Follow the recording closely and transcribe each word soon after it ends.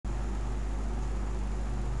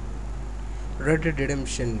Red Dead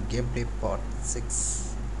Redemption gameplay part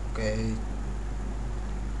 6. Okay,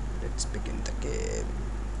 let's begin the game.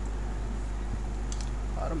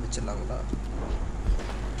 ஆரம்பிச்சிடலாங்களா?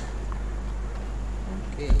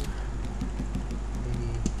 Okay.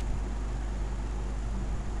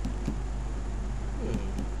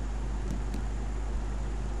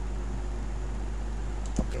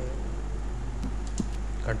 Okay.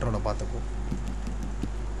 கண்ட்ரோலை பார்த்துப்போம்.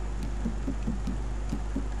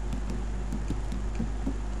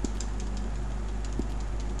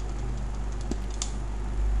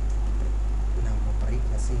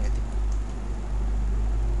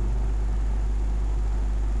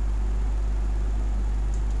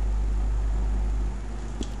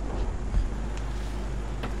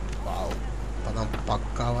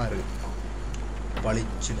 பக்காவா இருக்கு,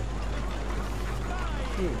 பளிச்சுன்னு.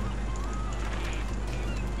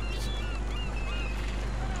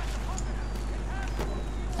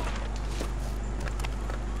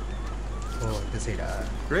 ஓ இந்த சைடா?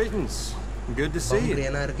 Greetings. Good to see you.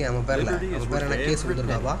 என்ன இருக்கு நம்ம பேர்ல? நம்ம பேர் என்ன கேஸ்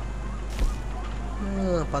கொடுத்துருக்காவா?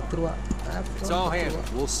 10 ரூபா. It's all handled.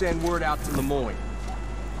 We'll send word out to Lemoyne.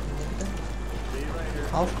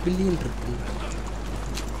 $500 million இருக்கு.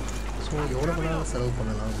 ஸோ எவ்வளோ பண்ணாலும் செலவு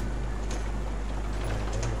பண்ணலாம்.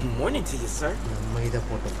 Good morning to you, sir. நம்ம இதை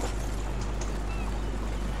போட்டுப்போம்.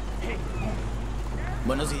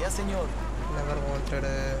 Buenos días, señor. Never wanted.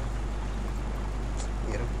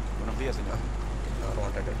 Buenos días, señor. Never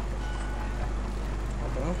wanted.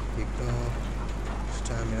 அப்புறம் இப்போ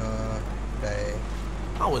stamina tie.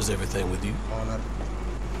 How is everything with you? Honor.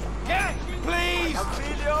 Hey, please!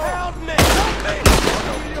 Help me!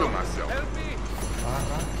 Help me!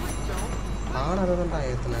 Honour தான்டா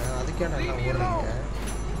ஏற்றுனேன், அதுக்கே நல்லா ஓடுறீங்க.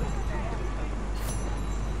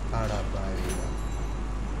 ஆடா பாரு,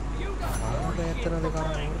 ஆனர்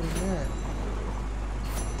ஏற்றுனதுக்கான ஓடுறீங்க.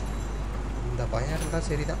 இந்த பயம் இருந்தால்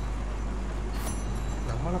சரிதான்.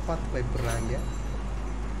 நம்மளை பார்த்து பயப்படுறாங்க.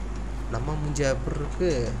 நம்ம முஞ்ச எப்படி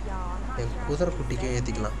இருக்கு? என் குதிரை குட்டிக்கும்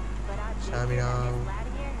ஏற்றிக்கலாம். ஷாமினா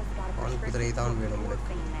ஆண் குதிரை தான் வேணும்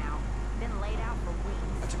எனக்கு.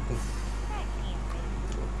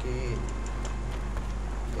 ஓகே,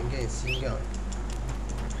 எங்கே சிங்கம்?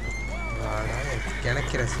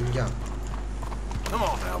 கிணக்கிற சிங்கம்.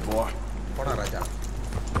 போடா ராஜா.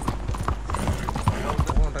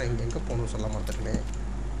 போன்ற இங்கே எங்கே போகணும் சொல்ல மாட்டேனே.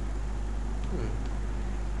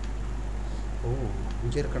 ஓ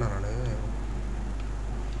இங்கே இருக்கேனா நான்?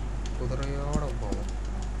 குதிரையோட போவோம்.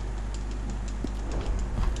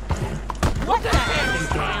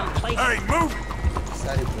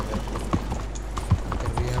 சரி பிரதர்,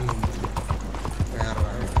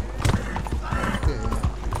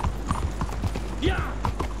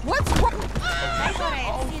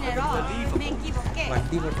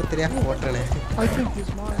 வண்டி மட்டும் தெரியாம ஓட்டுறேன்.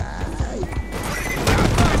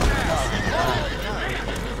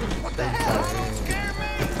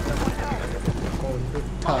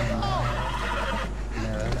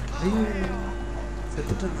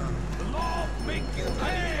 செத்துட்டா.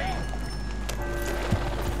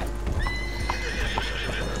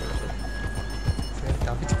 சரி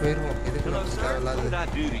தப்பிச்சு போயிருவோம். எதுக்கு நமக்கு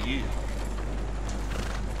தேவையில்லாது.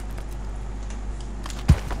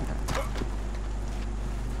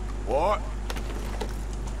 What?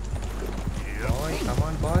 Boy, come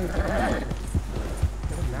on, boy.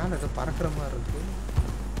 மேல ஏதோ பறக்கிற மாதிரி இருக்கு.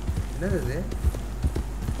 என்னது இது?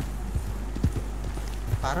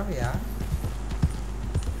 பறவையா?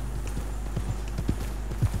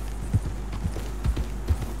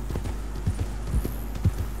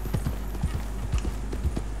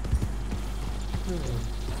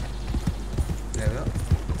 ஏதோ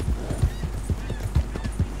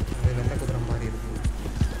வெள்ளை குதிரை மாதிரி இருக்கு.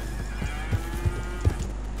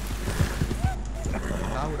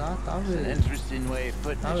 An interesting way of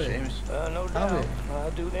putting it, James. No doubt. I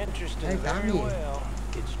do interesting very well.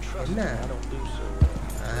 It's trust me, I don't do so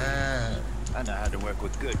well. I know how to work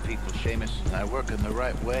with good people, Seamus. I work in the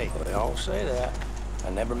right way. Well, they all say that. I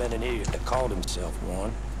never met an idiot that called himself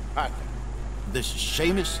one. Partner, this is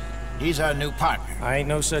Seamus. He's our new partner. I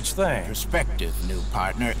ain't no such thing. Prospective new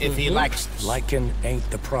partner, if he likes us. Liking ain't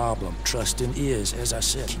the problem. Trusting is. As I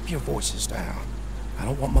said, keep your voices down. I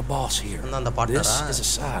don't want my boss here. This is a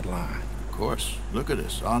sideline. Of course. Look at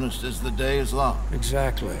us. Honest as the day is long.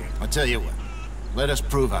 Exactly. I'll tell you what. Let us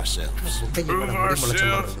prove ourselves. Prove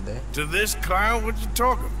ourselves to this clown? What you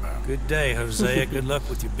talking about? Good day, Hosea. Good luck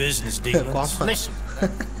with your business dealings. Listen.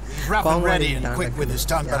 He's rough and ready and quick with his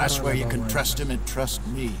tongue, but I swear you can trust him and trust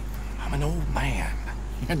me. I'm an old man.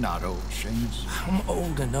 You're not old, Seamus. I'm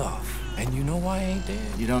old enough. And you know why I ain't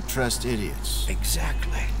dead? You don't trust idiots.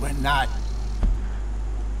 Exactly. We're not. What are you talking about? Good day, Hosea. Good luck with your business dealings. Listen. He's rough and ready and quick with his tongue, but I swear you can trust him and trust me. I'm an old man. I'm old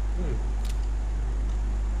enough. And you know why I ain't dead?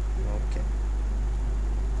 Okay.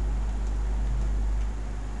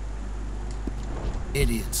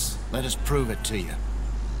 Idiots. Let us prove it to you.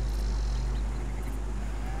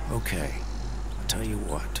 Okay. I'll tell you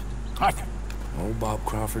what. Old Bob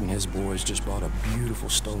Crawford and his boys just bought a beautiful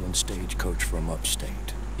stolen stagecoach from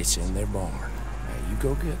upstate. It's in their barn. Now you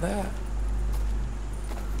go get that,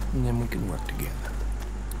 and then we can work together.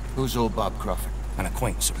 Who's old Bob Crawford? An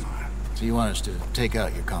acquaintance of mine. So you want us to take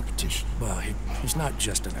out your competition? Well, he's not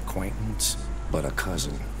just an acquaintance, but a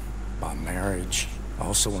cousin. By marriage. I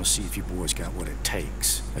also want to see if you boys got what it takes.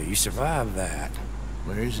 Now, you survive that.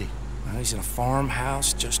 Where is he? Well, he's in a farmhouse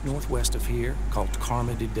just northwest of here called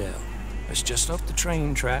Carmody Dell. It's just up the train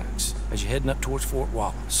tracks as you're heading up towards Fort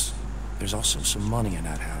Wallace. There's also some money in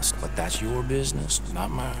that house, but that's your business, not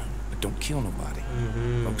mine. But don't kill nobody.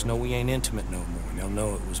 Folks know we ain't intimate no more, and they'll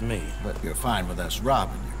know it was me. But you're fine with us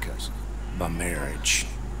robbing your cousin? By marriage.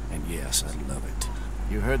 And yes, I'd love it.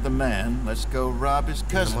 You heard the man. Let's go rob his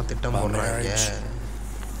cousin. By marriage.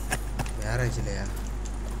 Marriage இல்லையா?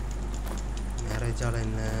 Marriage ஆல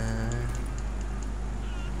என்ன?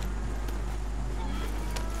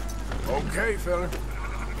 Okay, fella.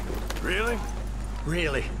 Really?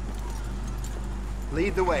 Really.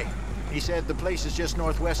 Lead the way. He said the place is just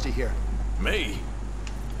northwest of here. Me?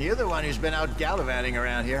 You're the one who's been out gallivanting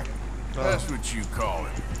around here. That's what you call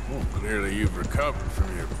it. Clearly you've recovered from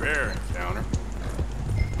your bear encounter.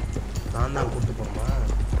 நான் தான் கூட்டு போறமா?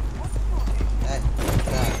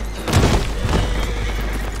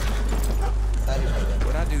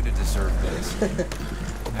 What I do to deserve this?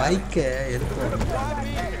 Bike எடுத்து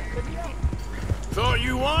Thought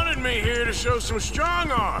you wanted me here to show some strong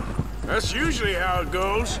arm. That's usually how it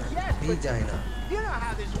goes. Rejoin. You know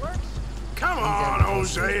how this works. Come on,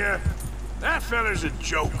 Hosea. That fella's a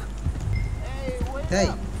joke. Hey,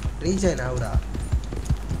 rejoin ஆவுடா.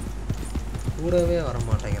 கூடவே வர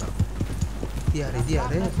மாட்டேங்கிறான். இது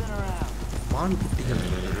யாரு? மான் குட்டிகள்.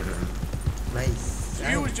 Nice.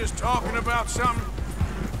 You was just talking about something.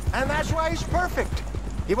 And that's why he's perfect.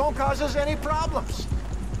 He won't cause us any problems.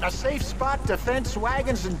 A safe spot to fence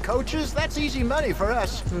wagons and coaches, that's easy money for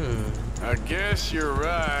us. I guess you're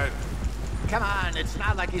right. Come on, it's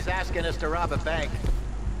not like he's asking us to rob a bank.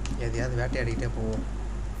 எதையாவது வேட்டையாடிட்டே போவோம்.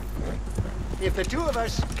 If the two of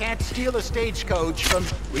us can't steal a stagecoach from...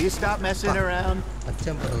 Will you stop messing around?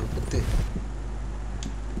 அச்சம்பட ஒரு புத்து.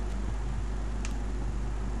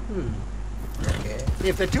 Okay.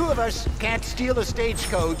 If the two of us can't steal a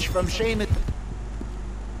stagecoach from Seamus'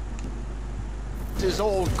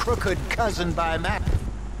 old crooked cousin by marriage,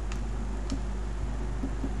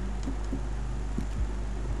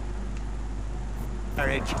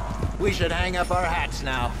 we should hang up our hats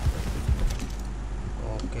now.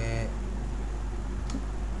 Okay.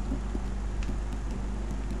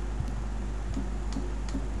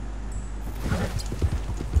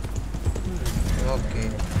 Okay.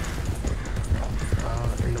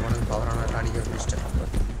 ரெண்டு மடங்கு பவரான டானிக்க குடிச்சிட்டேன்.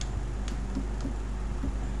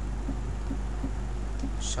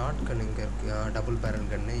 Short கன் இங்கே இருக்கு. Double barrel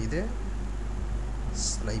கன்னு. இது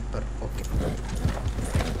sniper. Okay,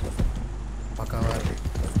 பக்காவா இருக்கு.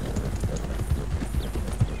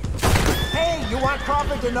 Hey, you want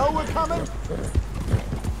Crawford to know we're coming?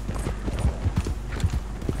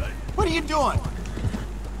 What are you doing?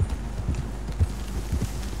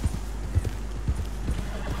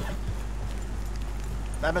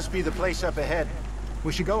 That must be the place up ahead.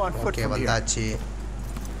 We should go on foot Okay, from here. வந்தாச்சு.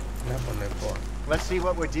 என்ன பண்ண இப்போ? Let's see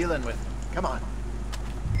what we're dealing with. Come on.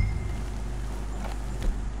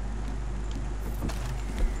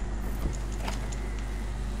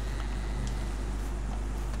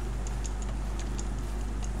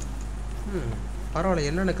 பரவாயில்ல,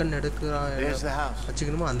 என்னென்ன கண் எடுக்கிறா There's the house.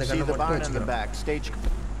 வச்சுக்கணுமோ அந்த See கண்ணை the மட்டும் barn in the வச்சுக்கிறோம். back. Stage.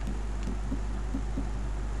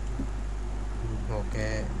 ஓகே,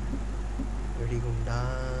 வெடிகுண்டா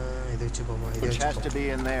இது வச்சுப்போமா? இது Which has to வச்சுப்போம். be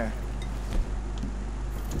in there.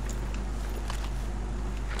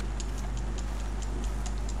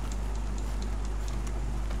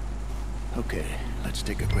 Okay, let's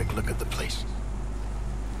take a quick look at the place.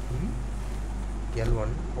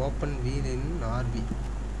 L1 open wheel in RB.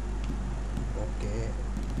 Okay,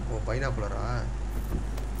 O பைனாக்குலரா?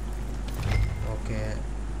 Okay,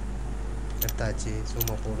 எடுத்தாச்சு.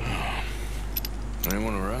 சும்மா போடு.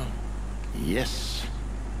 Anyone around? Yes.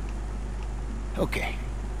 Okay.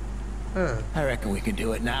 I reckon we can do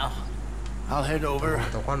it now. I'll head over,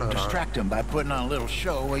 distract him by putting on a little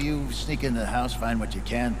show while you sneak into the house, find what you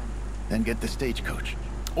can, then get the stagecoach.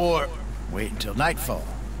 Or wait until nightfall.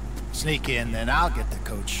 Sneak in, then I'll get the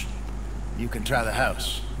coach. You can try the house.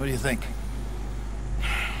 What do you think?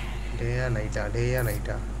 டேயா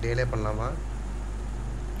நைட்டா? டேலே பண்ணலாமா?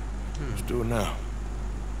 Let's do it now.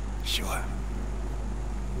 Sure.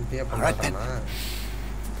 இப்பயே All right then. பண்ணலாமா?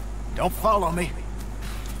 Don't follow me.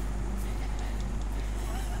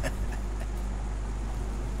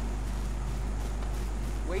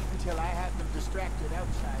 Wait until I have them distracted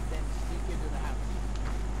outside, then sneak into the house.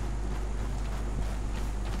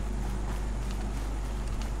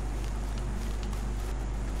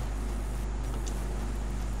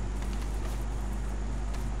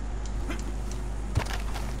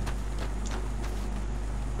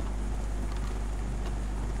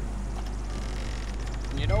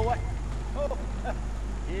 You know what? Oh,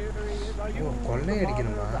 here he is. Are you? கொள்ளை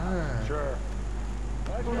அடிக்கணுமா? Sure.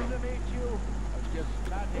 Pleasure to meet you. I was just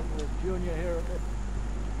chatting with Junior here a bit.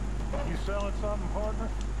 You selling something, partner?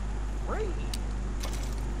 Free.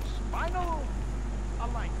 Spinal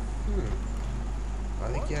alignment.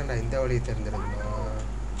 அதுக்கு ஏன்டா இந்த வழியை தெரிஞ்சிருக்கணும்?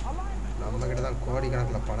 நம்ம கிட்ட தான்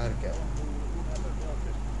கோடிக்கணக்கில் பணம் இருக்கே.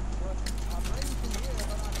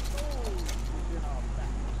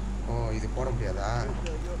 ஓ இது போட முடியாதா?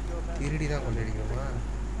 திருடி தான் கொள்ளை அடிக்கணுமா?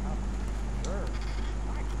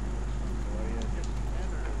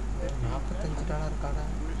 $45 இருக்காடா.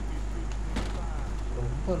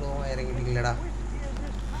 ரொம்ப லோவாக இறங்கிட்டீங்களேடா.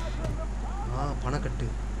 பணக்கட்டு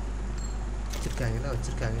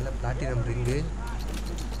வச்சுருக்காங்கல்ல பிளாட்டினம் ரிங்கு,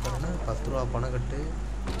 அப்புறம் 10 ரூபா பணக்கட்டு,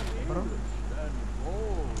 அப்புறம்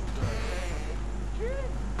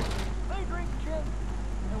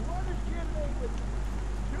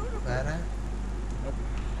வேற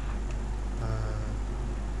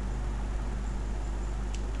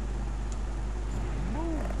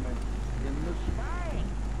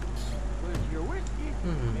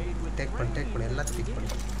டேக் பண்ணு எல்லாத்தையும் டேக்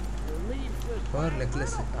பண்ணு. ஒரு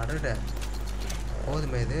நெக்லஸ் அடட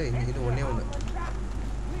போதுமே இது. இது ஒன்றே ஒன்று.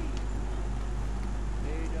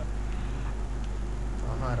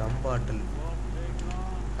 ரம் பாட்டில்,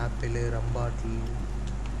 ஆப்பிள், ரம் பாட்டில்.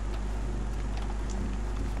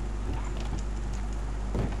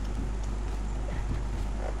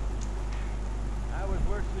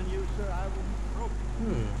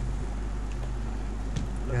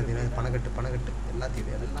 பணக்கட்டு எல்லாத்தையும்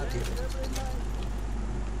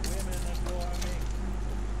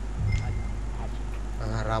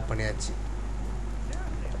ராப் பண்ணியாச்சு.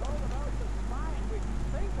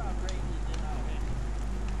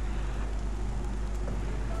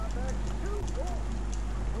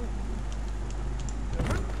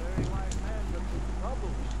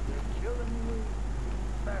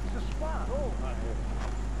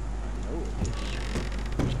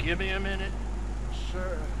 Give me a minute,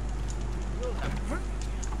 sir.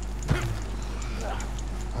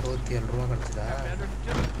 67 ரூபா கிடைச்சதா?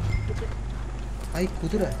 ஐ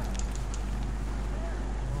குதிரை,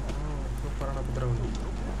 சூப்பரான குதிரை வண்டி.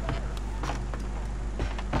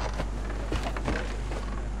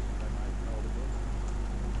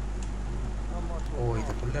 ஓ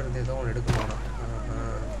இதுக்குள்ள இருந்து ஏதோ ஒன்று எடுக்கணும்.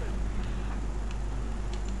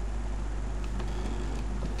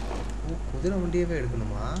 குதிரை வண்டியவே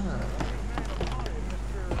எடுக்கணுமா?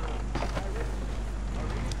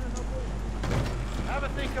 Have a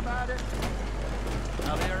think about it.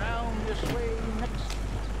 I'll be around this way next.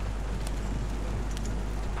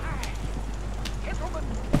 Hi, gentlemen.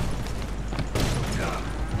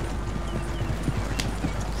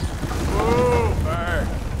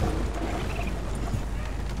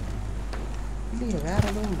 இல்லையே வேற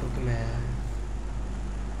எதுவும் இருக்குமே.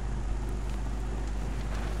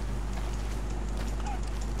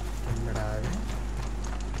 என்னடா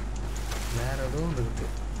வேற எதுவும் இருக்கு.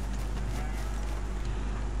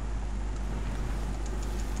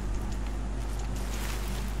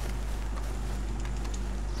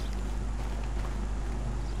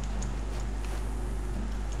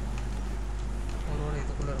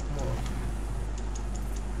 இதுக்குள்ள இருக்குமோ?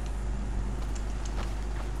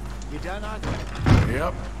 You done on?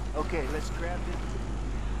 Yep. Okay, let's grab it.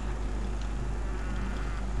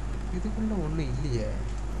 இதுக்குள்ள ஒண்ணும் இல்லையே.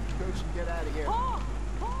 Coach, get out of here.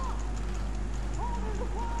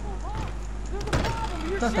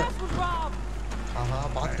 Your chest was robbed.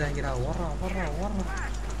 பாத்துட்டாங்கடா. ஓடுறா.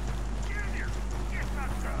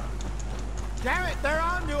 Damn it, they're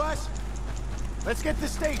on to us. Let's get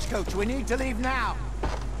the stagecoach. We need to leave now.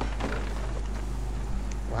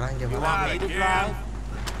 வராங்க. You want me to drive?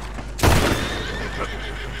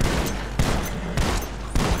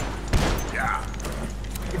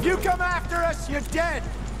 If you come after us, you're dead.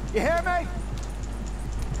 You hear me?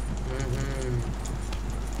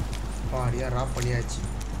 பாடியா rap பண்ணியாச்சு.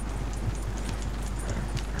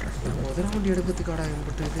 குதிரை வண்டி எடுக்கிறதுக்காடா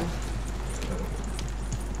என்கிட்ட இது.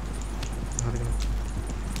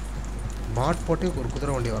 மாட் போட்டு ஒரு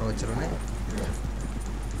குதிரை வண்டி வர வச்சிருவேன்.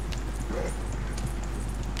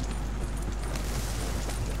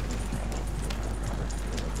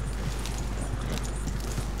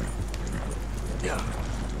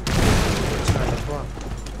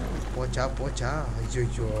 போச்சா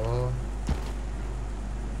ஐயோ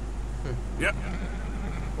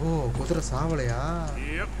ஓ குதிரை சாவலையா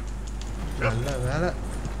நல்ல வேலை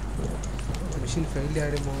மிஷின் ஃபெயில்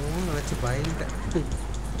ஆகிடுமோ நினச்சி பயந்துட்டேன்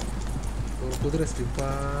ஒரு குதிரை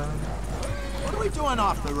ஸ்லிப்பா What are we doing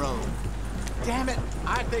off the road? Damn it,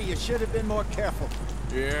 Arthur, you should have been more careful.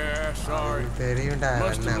 Yeah, sorry. தெரியும்டா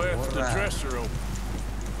Must என்ன have left the போடுறா dresser open.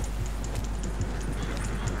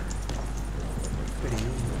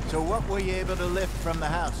 So what were you able to lift from the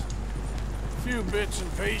house? Few bits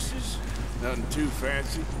and pieces. Nothing too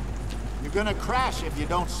fancy. You're gonna crash if you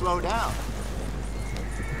don't slow down.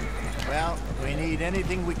 Well, we need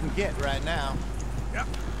anything we can get right now. Yep.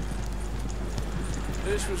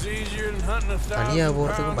 This was easier than hunting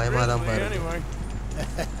 1,000 பயமாதான் pounds பாரு anyway.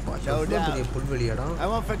 No doubt. புல்வெளியிடம் I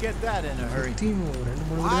won't forget that in a hurry.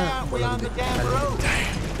 2-3 Why aren't we on the damn road?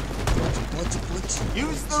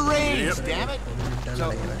 Use the reins, damn it! So,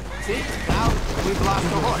 see, now we've lost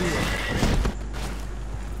the horse.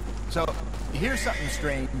 So, here's something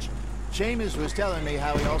strange. Seamus was telling me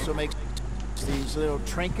how he also makes these little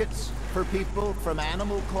trinkets for people from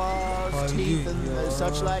animal claws, teeth, and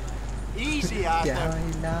such like. Easy, Arthur.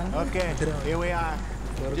 Okay, here we are.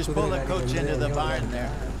 Just pull the coach into the barn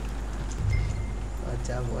there.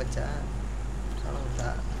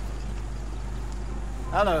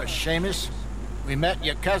 Hello, Seamus. We met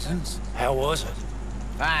your cousins. How was it?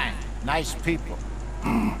 Fine. Nice people.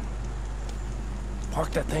 Park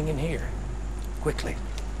that thing in here. Quickly.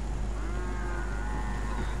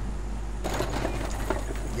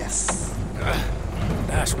 Yes.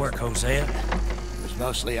 Nice work, Hosea. It was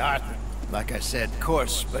mostly Arthur. Like I said,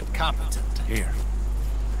 coarse but competent. Here.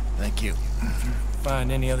 Thank you. If you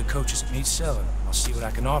find any other coaches that need selling, I'll see what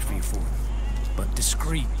I can offer you for them. But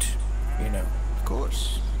discreet, you know. Of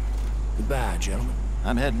course. Goodbye, gentlemen.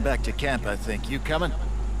 I'm heading back to camp, I think. You coming?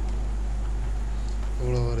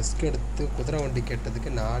 இவ்வளோ risk எடுத்து குதிரை வண்டி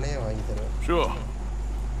கேட்டதுக்கு நானே வாங்கி தருவேன் Sure.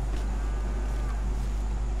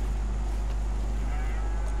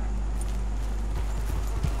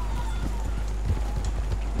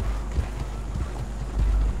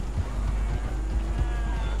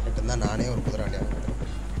 கேட்டிருந்தா நானே ஒரு குதிரை வண்டி வாங்கி தருவேன்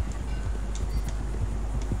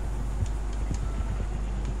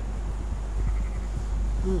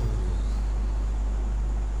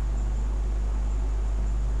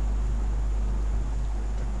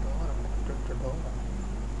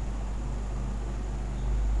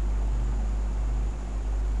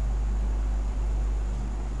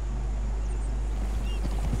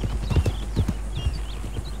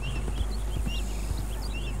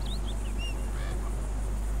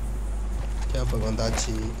கேம்புக்கு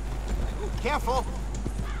வந்தாச்சு Careful!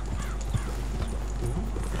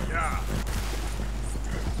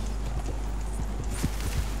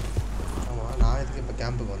 ஆமாம் நான் இதுக்கு இப்போ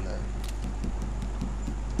கேம்புக்கு வந்தேன்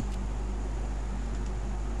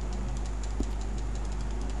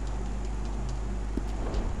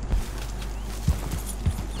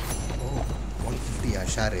ஓ 150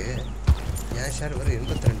 ஷேரு என் ஷேர் வெறும்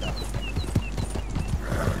 82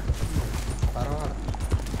 பரவாயில்ல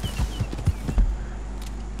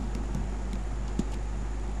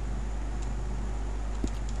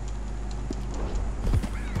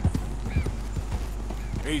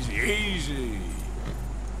Easy, easy.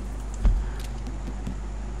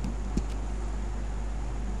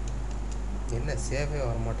 என்ன சேவே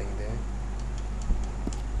வர மாட்டேங்குது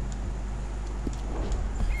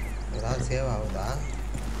ஏதாவது சேவ் ஆகுதா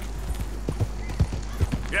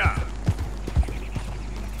Yeah.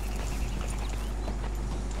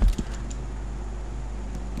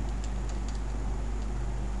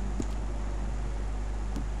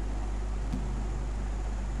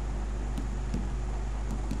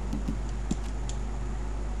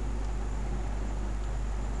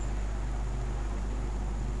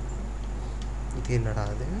 இது என்னடா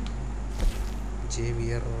அது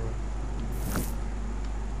ஜேவியர்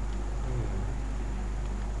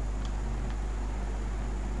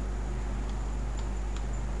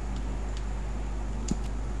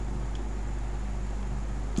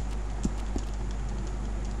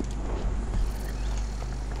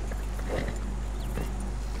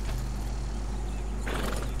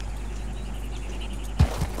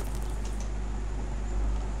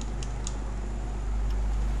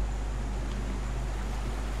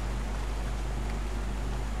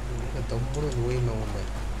தொம்புன்னு நோயின்னு ஒன்று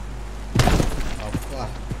அப்பா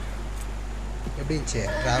எப்படி இருந்துச்சு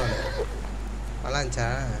ட்ராவலு நல்லா இருந்துச்சா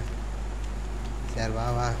சரி வா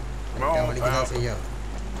வா வலிக்கு தான் செய்யும்.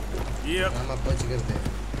 நம்ம போச்சுக்கிறது.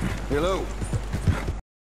 Hello.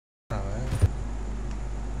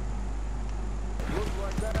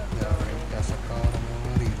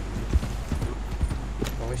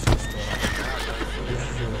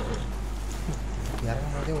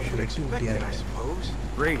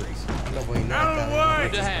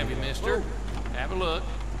 Good to have you, mister. Have a look.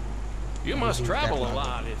 You must travel a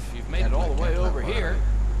lot if you've made it all the way over here.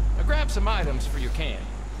 Now grab some items for your camp.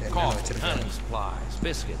 Coffee, hunting supplies,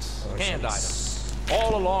 biscuits, canned items.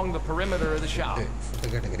 All along the perimeter of the shop.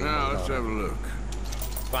 Now let's have a look.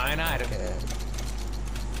 Fine item.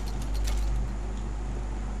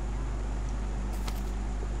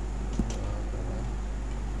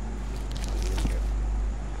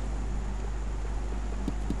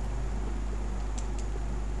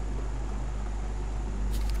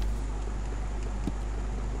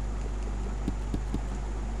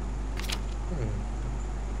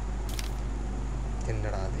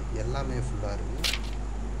 என்னடா அது எல்லாமே ஃபுல்லாக இருக்குது.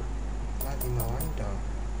 அதிகமாக வாங்கிட்டான்.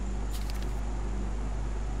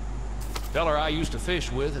 Feller I used to fish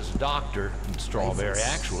with is a doctor in Strawberry,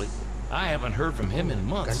 actually. I haven't heard from him in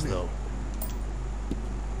months, though.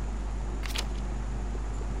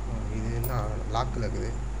 இது என்ன லாக்கில்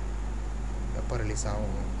இருக்குது. எப்போ ரிலீஸ்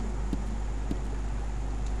ஆகும்?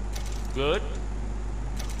 Good.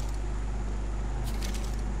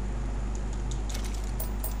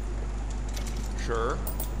 Sure.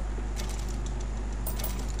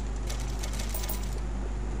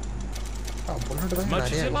 புல்லட் தான் Much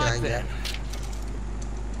as நிறைய you like இருக்கிறாங்க. that.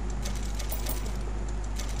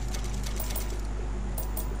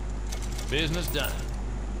 Business done.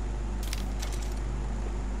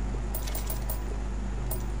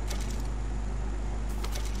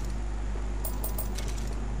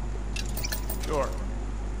 Sure.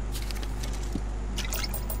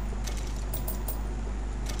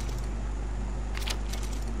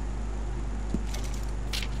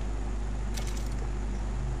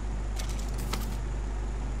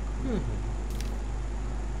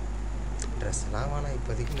 ட்ரெஸ்லாம் வேணாம்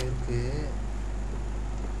இப்போதைக்கு இருக்கு.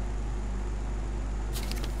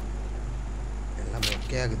 எல்லாம்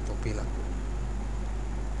மொக்கையாகுது தொப்பிலாம்.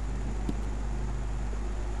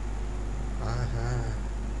 ஆஹா.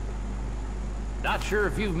 Not sure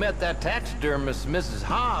if you've met that taxidermist, Mrs.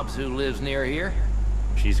 Hobbs, who lives near here.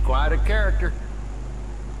 She's quite a character.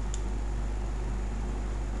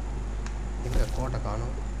 எங்க கோட்டை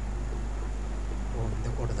காணோம். ஓ இந்த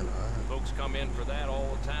கோட்டை தானா? Folks come in for that all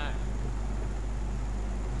the time.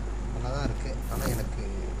 நல்லா தான் இருக்குது. ஆனால் எனக்கு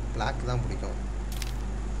பிளாக் தான் பிடிக்கும்.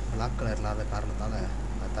 பிளாக் கலர் இல்லாத காரணத்தால்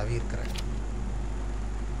நான் தவிர்க்கிறேன்.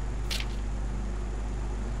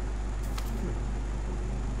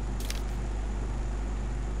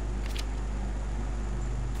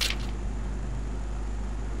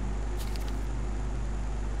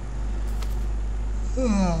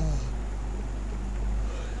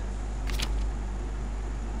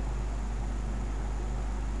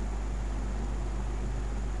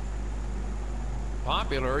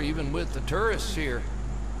 Popular even with the tourists here.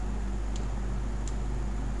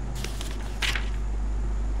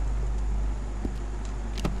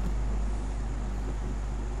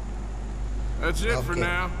 That's it for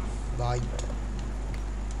now. Bye.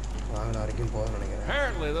 வாங்கடா வரைக்கும் போக நினைக்கிறேன்.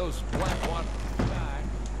 Apparently those black water died.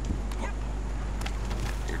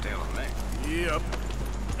 You're telling me. Yep.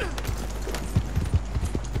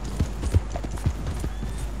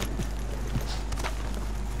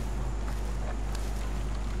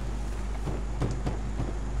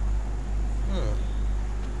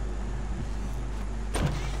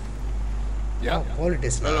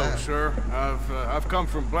 Hello, sir. I've come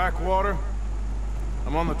from Blackwater.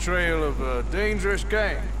 I'm on the trail of a dangerous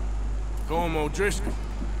gang. Colm O'Driscoll.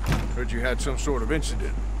 Heard you had some sort of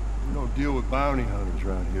incident. We don't deal with bounty hunters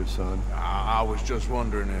around here, son. I was just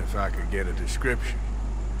wondering if I could get a description.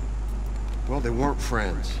 Well, they weren't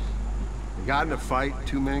friends. They got in a fight,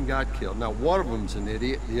 2 men got killed. Now, one of them's an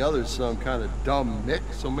idiot, the other's some kind of dumb mick,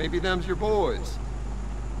 so maybe them's your boys.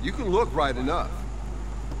 You can look right enough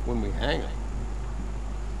when we hang them.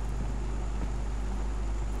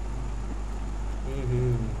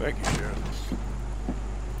 Thank you, Sheriff.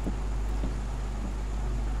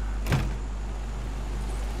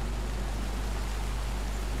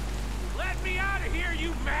 Let me out of here,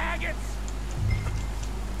 you maggots!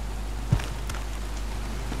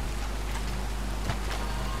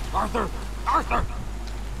 Arthur! Arthur!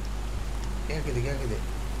 கேக்குது.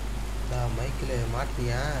 நான் மைக்கில்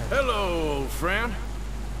மாட்டியா? Hello, old friend.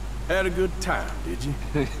 Had a good time, did you?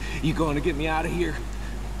 You going to get me out of here?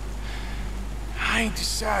 I ain't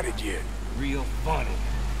decided yet. Real funny.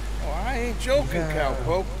 Oh, I ain't joking,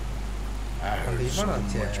 cowpoke. I heard so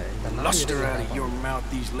much bluster out of your mouth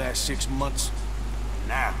these last 6 months.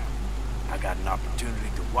 Now, I got an opportunity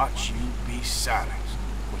to watch you be silenced.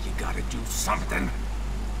 Well, you gotta do something.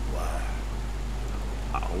 Why?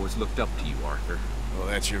 I always looked up to you, Arthur. Well,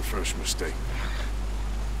 that's your first mistake.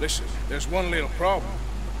 Listen, there's one little problem.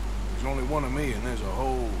 There's only one of me, and there's a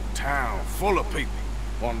whole town full of people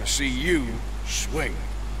wanting to see you swing.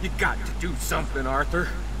 You got to do something, Arthur.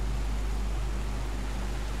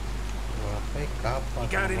 You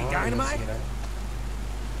got any dynamite?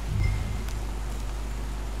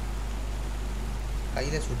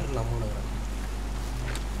 கையில சுட்டுறலாமோன்னு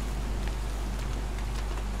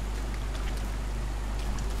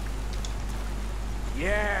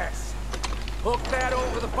Yes. Hook that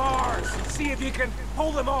over the bars and see if you can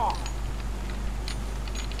pull them off.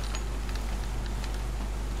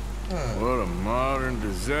 What a modern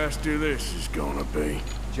disaster this is gonna be.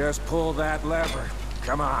 Just pull that lever.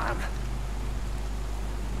 Come on.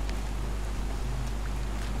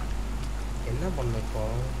 என்ன பண்ண இப்போ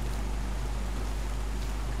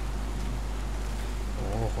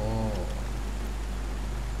ஓஹோ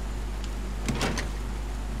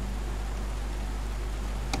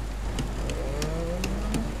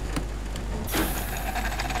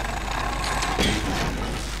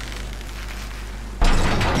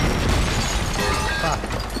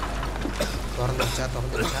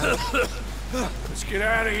Let's get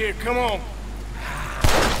out of here, come on.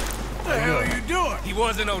 What the hell are you doing? He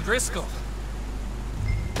wasn't O'Driscoll.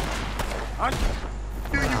 I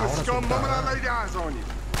knew you were scum the moment I laid eyes on you.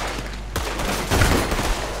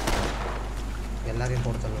 எல்லாரையும்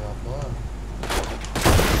போட சொல்லுங்க அப்போ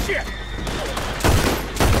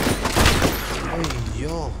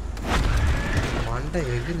ஐயோ மண்டை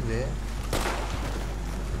எகிருது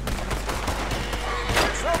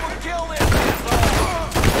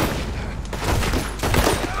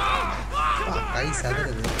கை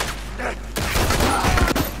சதுருது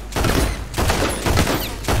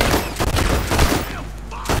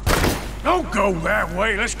Don't go that way.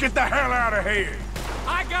 Let's get the hell out of here.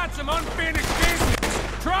 I got some unfinished business.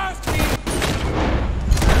 Trust me.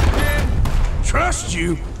 Trust you?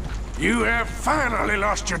 You have finally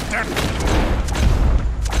lost your temper.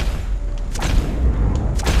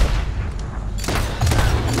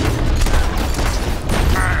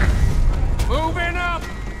 Moving up.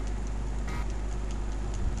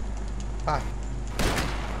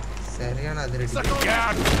 சரியான அதிரடி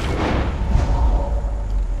God.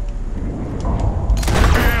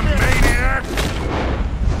 Damn maniac.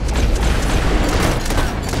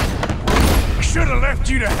 I should have left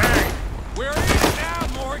you to hang. We're in it now,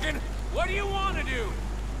 Morgan. What do you want to do?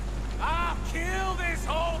 I'll kill this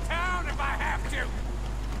whole town if I have to.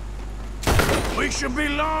 We should be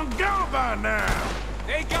long gone by now.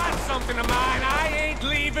 They got something of mine I ain't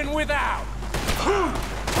leaving without.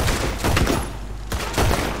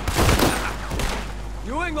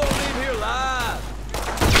 You ain't gonna leave here alive.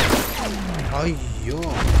 ஐயோ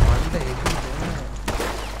மண்டை எகிருது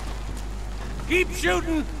Keep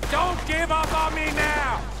shooting. Don't give up on me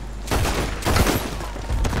now.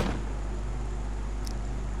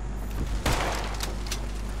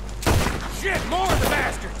 Shit, more of the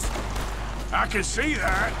bastards. I can see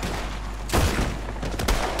that.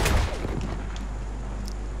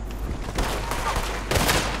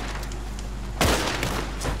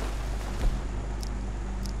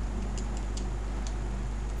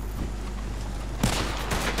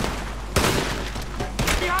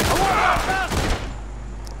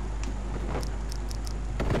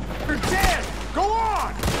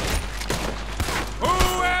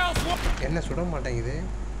 என்ன சுட மாட்டேங்குது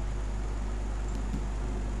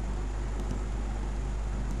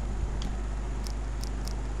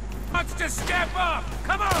Wants to step up.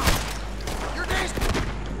 Come on. Your days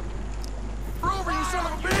are over, you son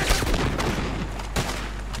of a bitch!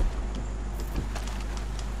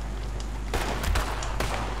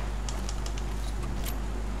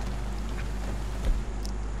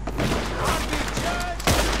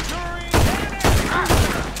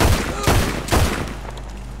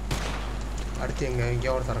 அடுத்து எங்க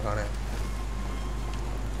ஒருத்தர் இருக்கானே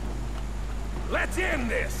Let's end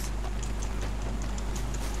this.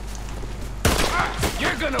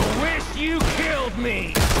 You're gonna wish you killed me.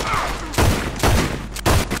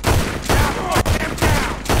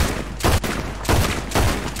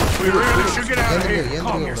 We really should get out of here.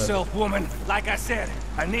 Calm yourself, woman. Like I said,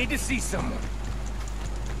 I need to see someone.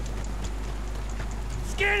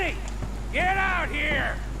 Skinny, get out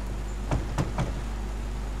here.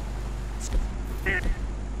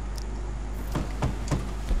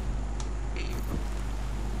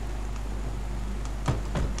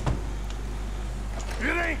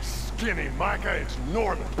 It ain't skinny, Micah. It's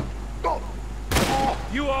northern. Oh.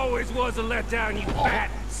 You always was a letdown, you fat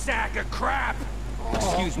sack of crap.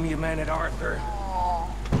 Excuse me a minute, Arthur.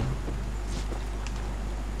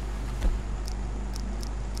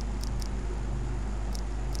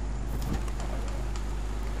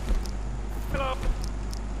 Hello.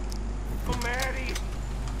 Oh, Maddie.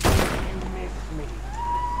 You missed me.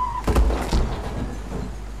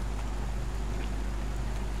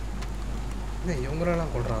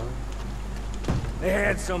 They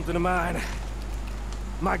had something of mine.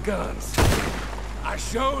 My guns. I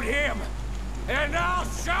showed him, and I'll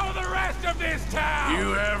show the rest of this town!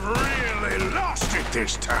 You have really lost it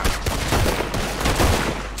this time.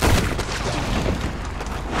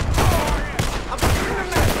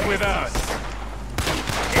 With us.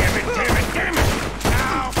 Damn it, damn it, damn it!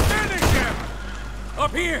 Now finish him!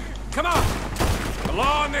 Up here, come on! The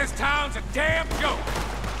law in this town's a damn joke!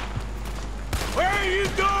 Where are you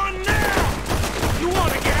going now? You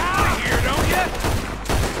want to get out of here, don't you?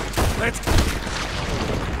 Let's...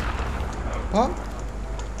 Huh?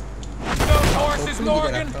 Those horses,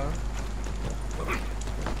 Morgan!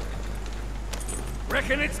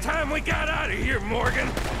 Reckon it's time we got out of here, Morgan.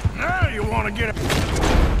 Now you want to get...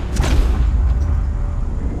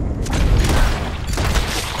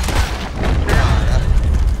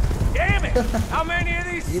 Damn it! How many of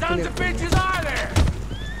these sons of bitches are there?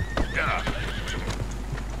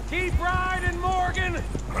 Keep riding, Morgan!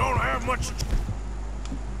 I don't have much...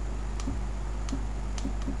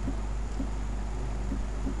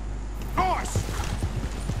 Horse!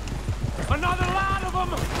 Another lot of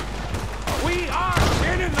them! We are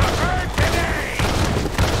winning the herd today!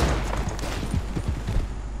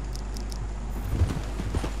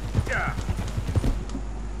 Yeah.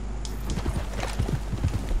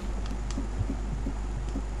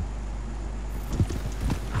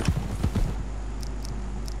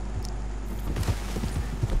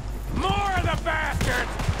 More of the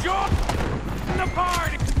bastards! Join the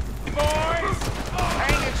party, boys!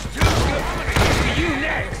 And it's too good to get to you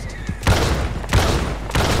next!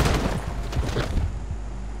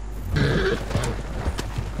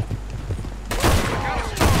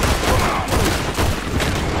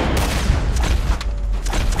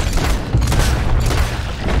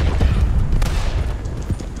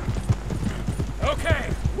 Okay,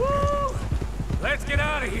 woo! Let's get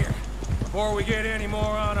out of here before we get any more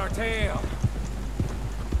on our tail.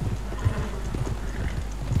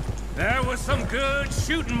 That was some good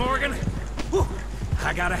shooting, Morgan. Whew.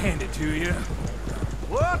 I gotta hand it to you.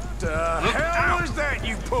 What the hell was that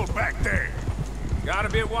you pulled back there? Got a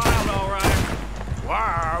bit wild, all right.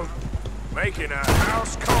 Wild? Making a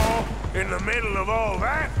house call in the middle of all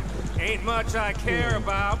that? Ain't much I care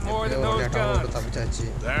about more than those guns.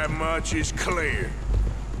 That much is clear.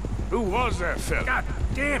 Who was that fella? God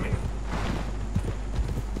damn it.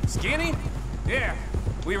 Skinny? Yeah,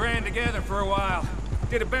 we ran together for a while.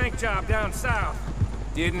 Did a bank job down south.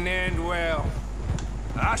 Didn't end well.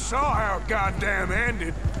 I saw how it goddamn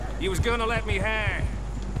ended. He was gonna let me hang.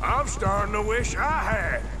 I'm starting to wish I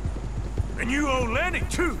had. And you owe Linde,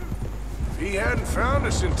 too. If he hadn't found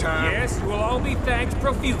us in time... Yes, you will all be thanked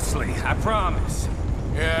profusely, I promise.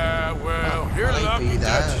 Yeah, well, you're lucky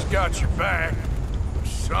Dutch has got your back.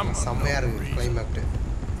 Somewhere climate.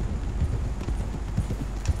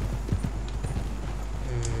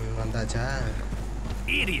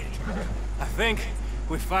 Idiot. I think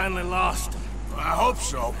we finally lost him. I hope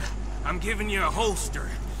so. I'm giving you a holster.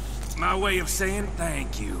 My way of saying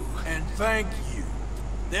thank you. And thank you.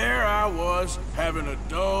 There I was, having a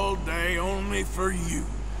dull day only for you.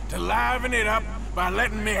 To liven it up by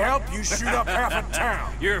letting me help you shoot up half a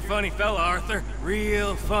town. You're a funny fella, Arthur.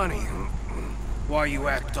 Real funny. Why you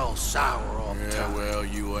act all sour all the time? Yeah, well,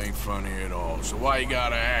 you ain't funny at all. So why you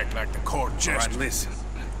gotta act like the court jester? All right, listen.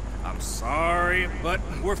 I'm sorry, but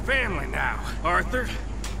we're family now. Arthur,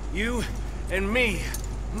 you and me.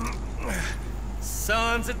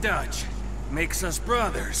 Sons of Dutch. Makes us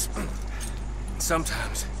brothers.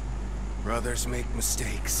 Sometimes, brothers make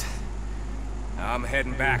mistakes. I'm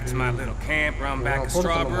heading back to my little camp around back of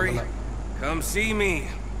Strawberry. Come see me.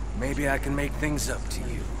 Maybe I can make things up to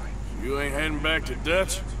you. You ain't heading back to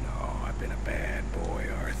Dutch? No, I've been a bad boy,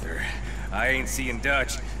 Arthur. I ain't seeing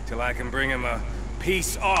Dutch till I can bring him a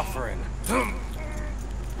peace offering.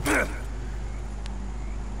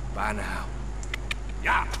 Bye now.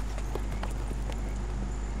 Yeah.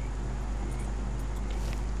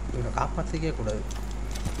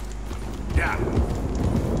 Yeah.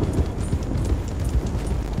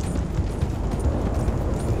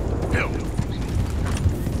 Help.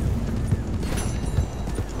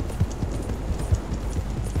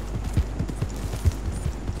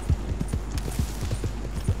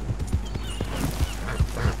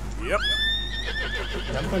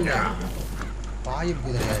 பாயும்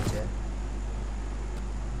குதிரையாச்சு.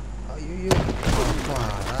 ஐயோ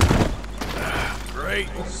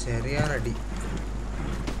சரியான அடி.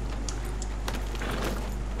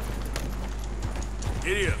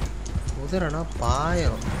 குதிரைனா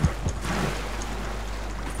பாயம்.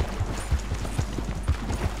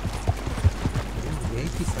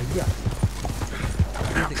 ஐயா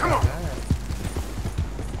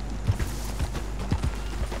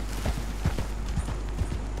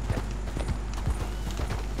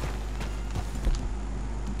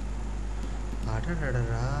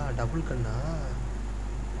அடடடா double கண்ணா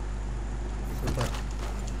super.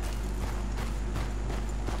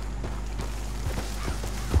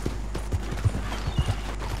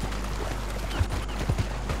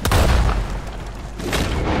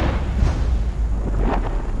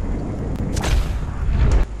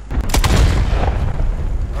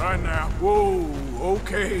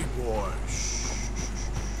 Okay, boy.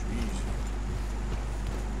 Easy.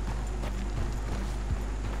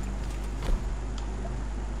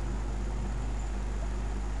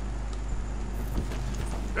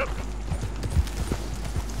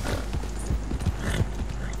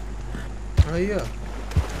 ஐயோ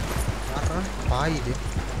பாயுது.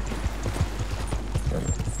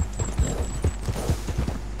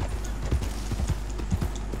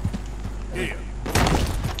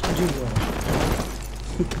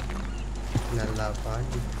 நல்லா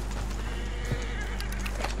பாஞ்சு.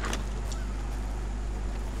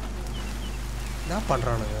 என்ன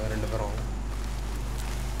பண்ணுறானுங்க ரெண்டு பேரும்?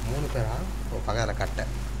 3 பேரா? ஓ பக்கத்தில் கட்டை.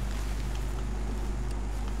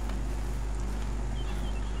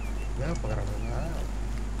 என்ன பார்க்குறானுங்க?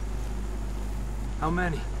 How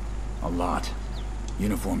many? A lot.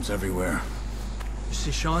 Uniforms everywhere. You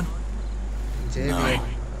see Sean? No.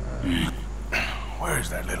 Where's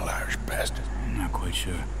that little Irish bastard? I'm not quite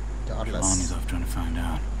sure. Lonnie's off trying to find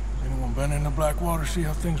out. Anyone been in the Blackwater, see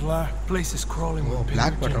how things lie? Place is crawling with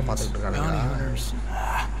Blackwater bounty hunters,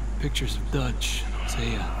 pictures of Dutch,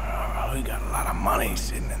 Zaya. We got a lot of money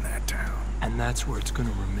sitting in that town. And that's where it's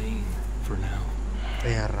gonna remain for now.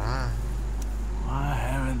 Why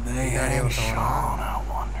haven't they had Sean, I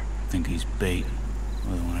wonder? Think he's bait.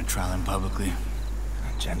 Well, they want to trial him publicly.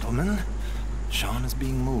 Gentlemen, Sean is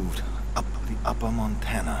being moved up the upper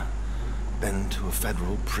Montana, then to a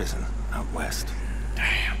federal prison out west.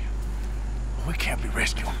 Damn. Well, we can't be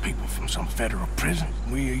rescuing people from some federal prison.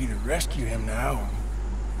 We either rescue him now or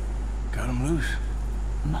cut him loose.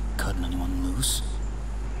 I'm not cutting anyone loose.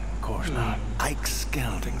 Of course not. Ike's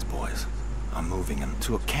Skelding's boys are moving him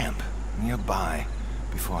to a camp nearby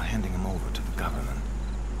before handing him over to the government.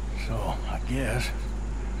 So, I guess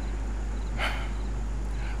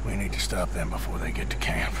we need to stop them before they get to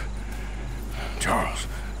camp. Charles,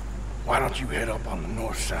 why don't you head up on the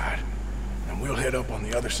north side, and we'll head up on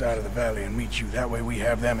the other side of the valley and meet you. That way we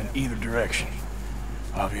have them in either direction.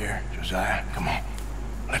 Javier, Josiah, come on.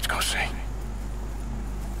 Let's go see.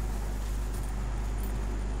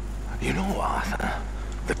 You know, Arthur,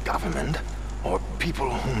 the government, or people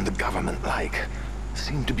whom the government like,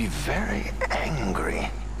 seem to be very angry.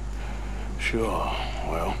 Sure,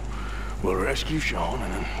 well, we'll rescue Sean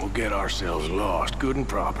and then we'll get ourselves lost, good and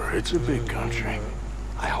proper. It's a big country.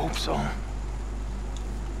 I hope so.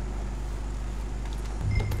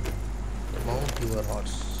 Mount your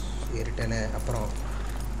horse. ஏறிட்டேனே அப்புறம்.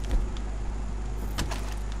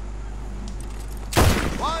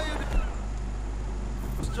 Why are you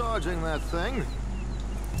discharging that thing?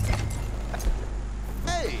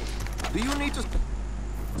 Hey, do you need to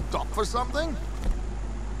stop for something?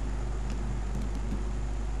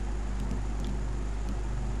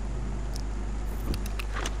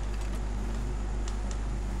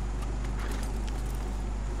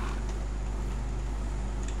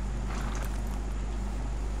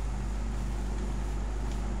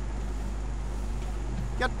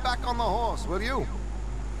 Get back on the horse, will you?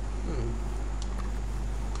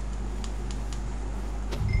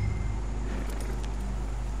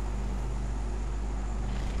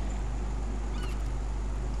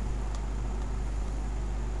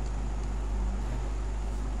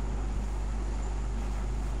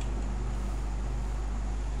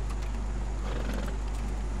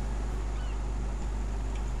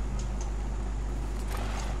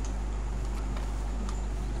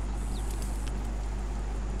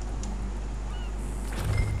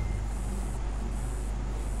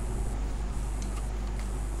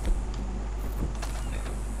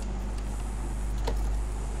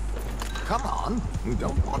 Come on, you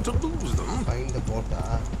don't want to lose them. Find the boat.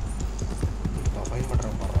 Find the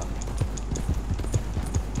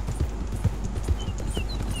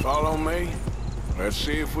Follow me. Let's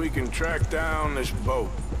see if we can track down this boat.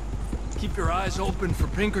 Keep your eyes open for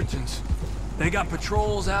Pinkertons. They got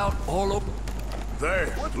patrols out all over.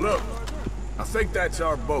 There, look. I think that's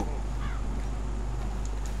our boat.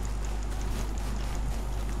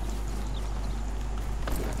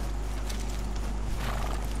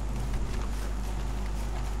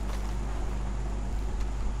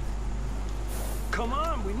 Come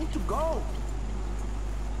on, we need to go.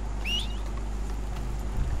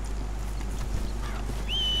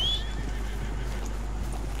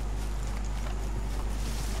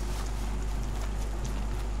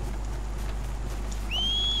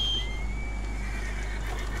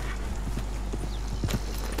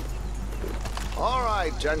 All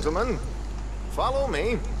right, gentlemen. Follow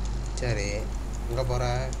me. Cherry,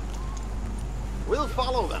 We'll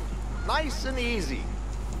follow them. Nice and easy.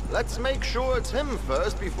 Let's make sure it's him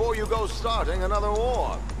first before you go starting another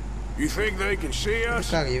war. You think they can see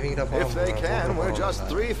us? If they can, we're just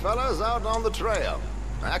 3 fellas out on the trail.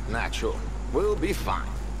 Act natural. We'll be fine.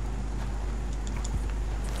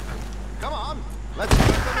 Come on, let's get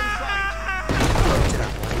them in sight.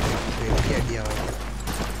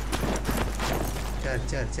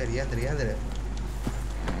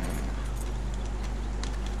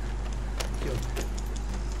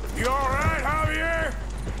 You all right, Javier?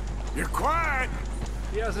 You're quiet.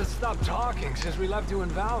 He hasn't stopped talking since we left you in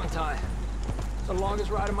Valentine. It's the longest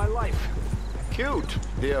ride of my life. Cute,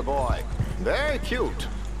 dear boy. Very cute.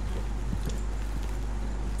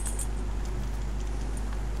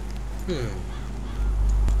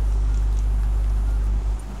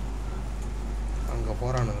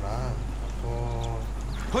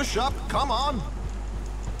 Push up, come on.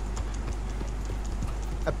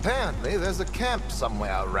 Apparently, there's a camp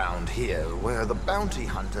somewhere around here where the bounty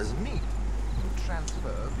hunters meet.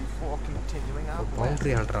 Transfer before continuing out west.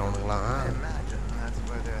 Bounty hunter avunங்களா? I imagine that's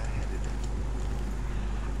where they're headed.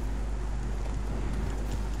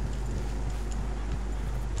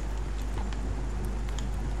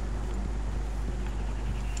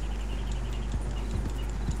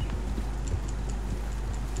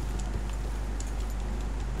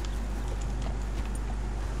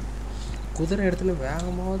 குதிரை இடத்துல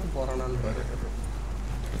வேகமாவது போறானான்னு பாரு.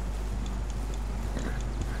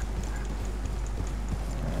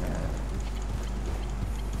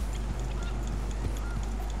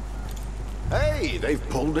 Hey, they've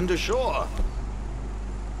pulled into shore.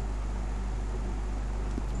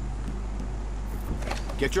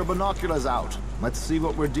 Get your binoculars out. Let's see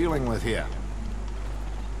what we're dealing with here.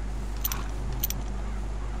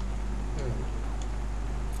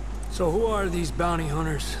 So who are these bounty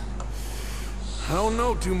hunters? I don't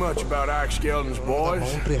know too much about Ike Skeldon's boys.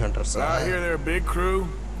 Bounty hunters. But I hear they're a big crew,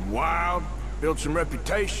 wild, built some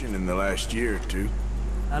reputation in the last year or two.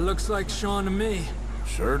 That looks like Sean to me.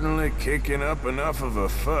 Certainly kicking up enough of a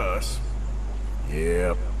fuss.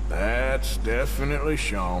 Yep, that's definitely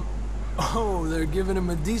Sean. Oh, they're giving him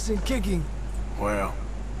a decent kicking. Well,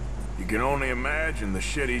 you can only imagine the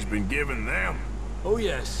shit he's been giving them. Oh,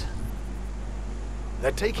 yes.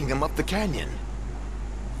 They're taking him up the canyon.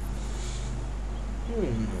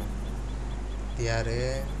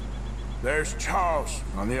 There's Charles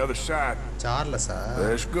on the other side. Charles,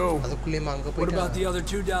 Let's go. What about the other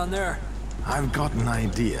 2 down there? I've got an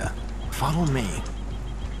idea. Follow me.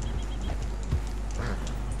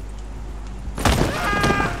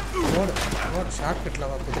 What shortcut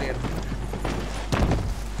lava kudri eduthu.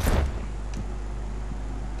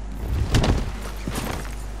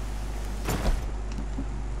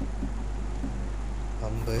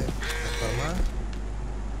 Ambu apparama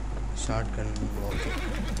shotgun okay.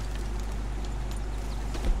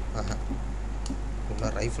 Aha. Ulla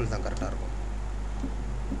rifle dhaan correct ah irukum.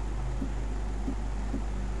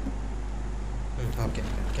 Okay,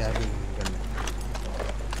 cabin gun.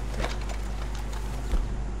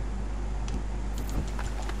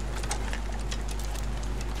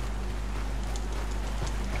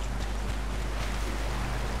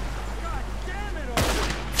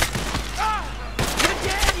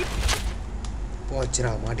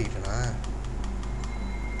 போச்சுரா மாட்டிக்கிட்டனா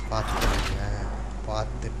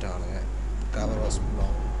பார்த்துட்டானுங்க cover was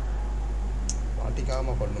block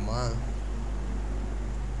மாட்டிக்காம பண்ணுமா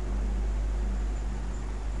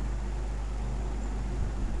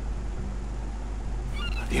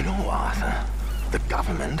You know, Arthur, the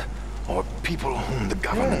government, or people whom the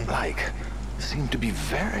government like, seem to be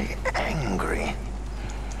very angry.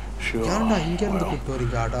 Sure. Well,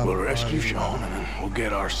 we'll rescue Sean and then we'll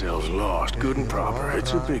get ourselves lost, good and proper.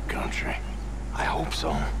 It's a big country. I hope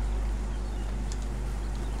so.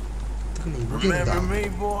 Remember me,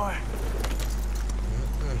 boy?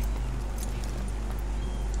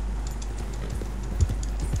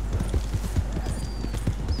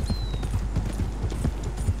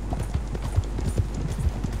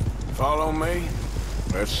 Follow me.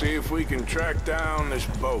 Let's see if we can track down this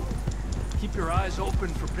boat. Keep your eyes open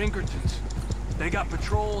for Pinkertons. They got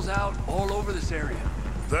patrols out all over this area.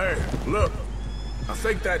 There, look. I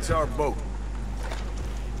think that's our boat.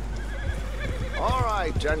 All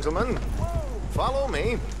right, gentlemen. Follow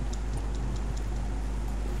me.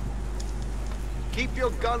 Keep your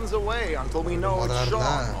guns away until we know it's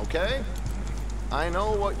Sean, okay? I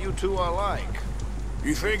know what you two are like.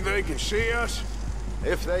 You think they can see us?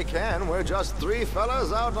 If they can, we're just three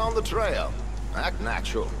fellas out on the trail. Act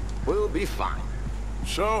natural. We'll be fine.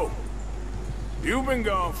 So, you've been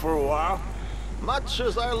gone for a while. Much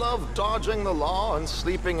as I love dodging the law and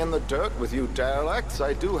sleeping in the dirt with you derelicts,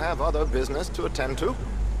 I do have other business to attend to.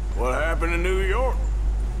 What happened in New York?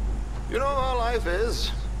 You know how life is.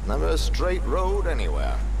 Never a straight road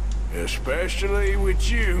anywhere. Especially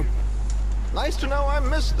with you. Nice to know I'm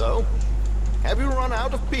missed, though. Have you run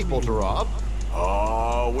out of people to rob?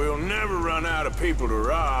 Oh, we'll never run out of people to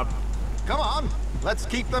rob. Come on, let's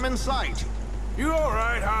keep them in sight. You all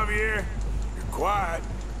right, Javier? You're quiet.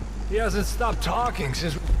 He hasn't stopped talking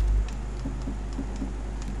since...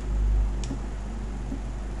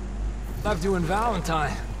 Left you in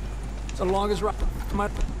Valentine. It's the longest ride of my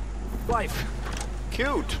life.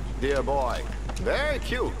 Cute, dear boy. Very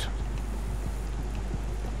cute.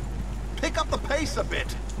 Pick up the pace a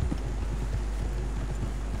bit.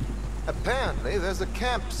 Apparently, there's a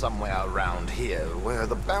camp somewhere around here where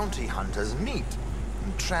the bounty hunters meet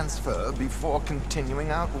and transfer before continuing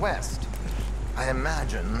out west. I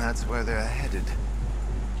imagine that's where they're headed.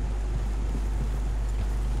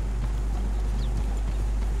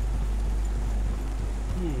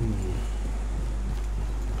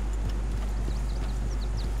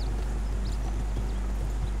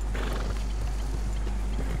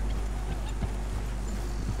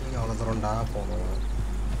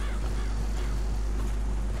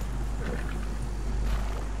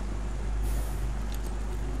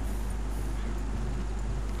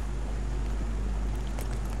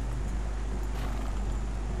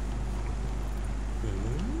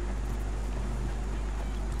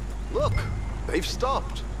 Look, they've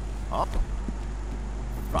stopped. Up.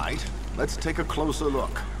 Right, let's take a closer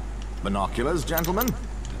look. Binoculars, gentlemen?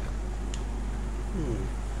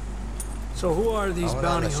 So who are these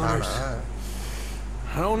bounty hunters?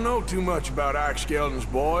 I don't know too much about Ike Skelton's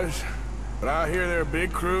boys, but I hear they're a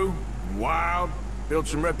big crew, wild, built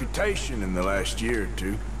some reputation in the last year or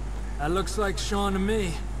two. That looks like Sean to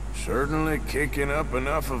me. Certainly kicking up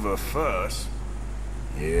enough of a fuss.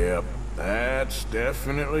 Yep, that's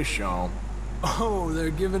definitely Sean. Oh, they're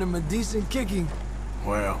giving him a decent kicking.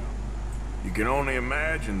 Well, you can only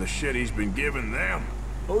imagine the shit he's been giving them.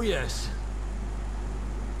 Oh, yes.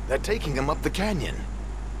 They're taking him up the canyon.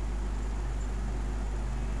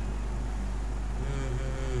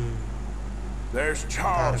 There's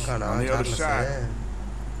Charles on the other side.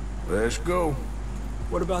 Let's go.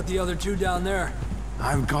 What about the other two down there?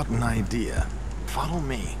 I've got an idea. Follow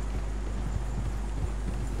me.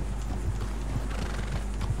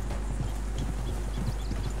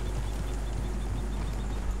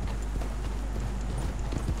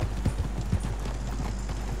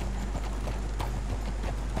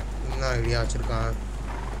 Idea வச்சிருக்கான்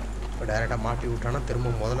இப்போ டைரக்டா மாட்டி விட்டானா திரும்ப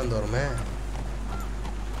முதல்ல இருந்து வருமே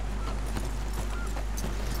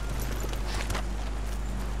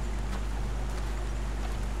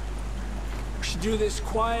We should do this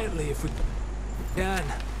quietly if we can.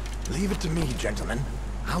 Leave it to me, gentlemen.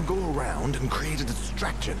 I'll go around and create a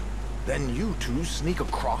distraction. Then you two sneak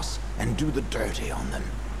across and do the dirty on them.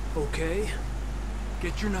 Okay.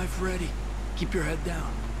 Get your knife ready. Keep your head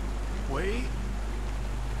down. Wait.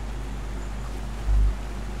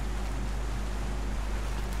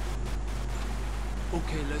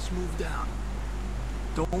 Okay, let's move down.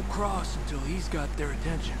 Don't cross until he's got their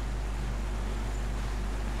attention.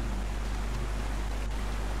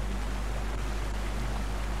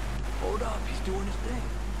 Hold up, he's doing his thing.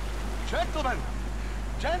 Gentlemen!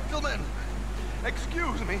 Gentlemen!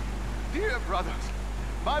 Excuse me. Dear brothers,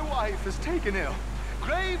 my wife is taken ill.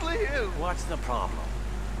 Gravely ill. What's the problem?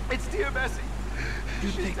 It's dear Bessie. You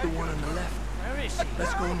take the one on the left. Where is she?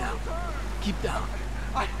 Let's go now. Keep down.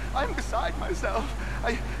 I'm beside myself.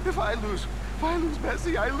 If I lose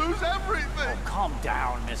Bessie, I lose everything. Oh, calm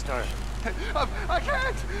down, mister. I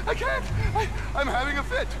can't. I'm having a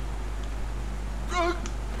fit.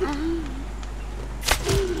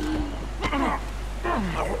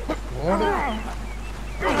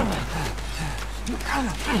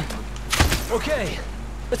 Okay,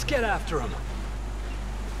 let's get after him.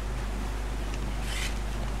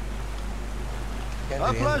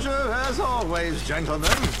 A pleasure as always,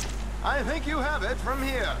 gentlemen. I think you have it from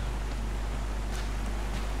here.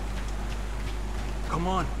 Come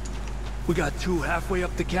on. We got two halfway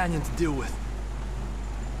up the canyon to deal with.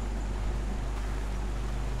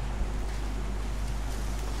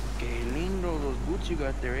 Que lindo those boots you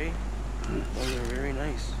got there, eh? Those are very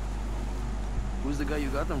nice. Who's the guy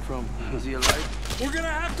you got them from? Is he alive? We're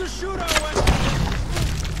gonna have to shoot our way.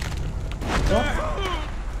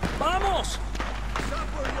 Vamos!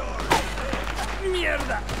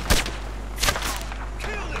 Mierda!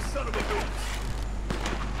 Kill this son of a bitch!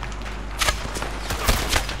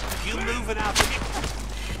 You moving out of it?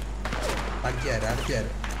 அடிச்சாரு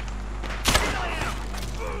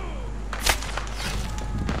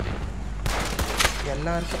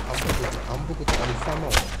எல்லாருக்கும் அம்பு குத்து கன்ஃபார்மா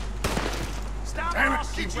வரும். Damn it,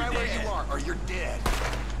 keep right where you are, or you're dead.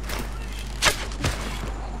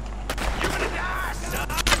 You're gonna die, son!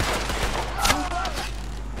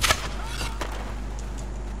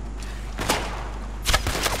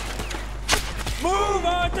 Move,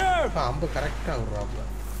 Arthur! அம்பு கரெக்டா வருவாப்ல.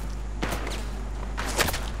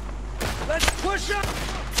 Let's push up!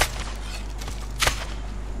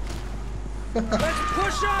 Let's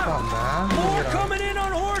push up! More coming in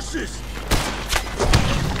on horses!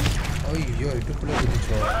 ஐயோ இடுப்புல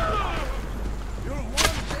குதிச்சோ.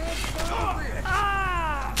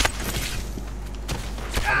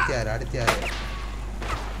 அடிச்சாரு.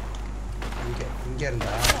 இங்க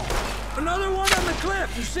இருந்தா. Another one on the cliff.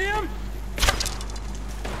 You see him?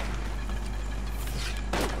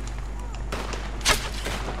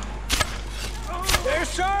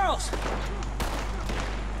 There's Charles.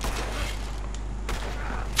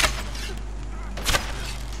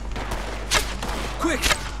 Quick!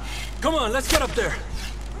 Come on, let's get up there.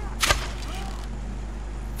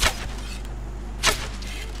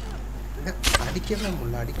 அடிக்கவே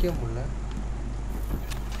முடியல.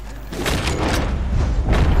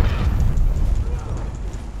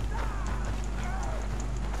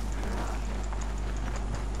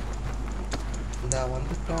 இந்த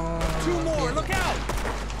வந்துட்டோம். Two more, look out!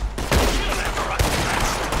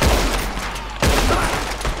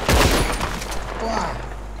 Wow.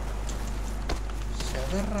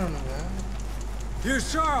 Severranuga. Here's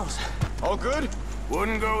Charles. All good?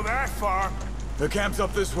 Wouldn't go that far. The camp's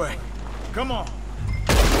up this way. Come on.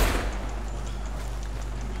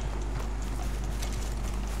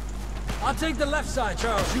 I'll take the left side,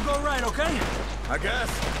 Charles. You go right, okay? I guess.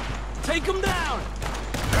 Take him down!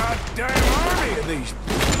 Goddamn army of these.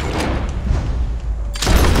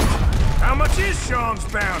 How much is Sean's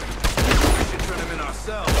bounty? We should turn him in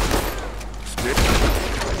ourselves.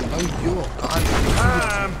 Ayyo, God.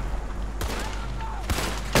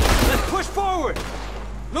 Let's push forward!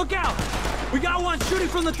 Look out! We got one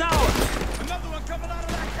shooting from the tower! Another one coming out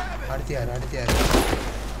of that cabin! அடிச்சாரு.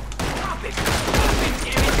 Stop it! Stop it,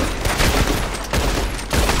 damn it!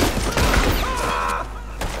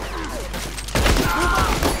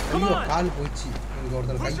 Come on! கால் போச்சு. இங்க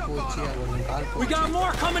ஒருத்தர் கை போச்சு, அங்க ஒருத்தர் கால் போச்சு. We got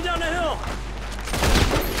more coming down the hill!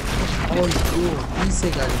 ஐயோ, easy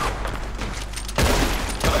காலி.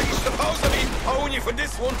 You suppose I'm even owing you for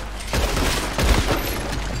this one?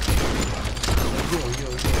 ஐயோ.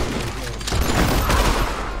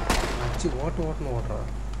 அச்சி ஓட்டுன்னு ஓடுறான்.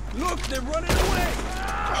 Look, they're running away!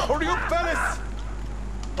 Hurry up, fellas!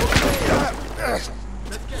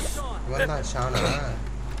 Let's get Sean. இவன் தான் Shana.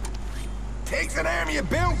 Takes an army of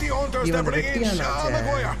bounty hunters to bring in Sean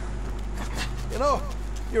McGuire. You know,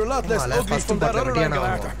 you're a lot less ugly from that other angle,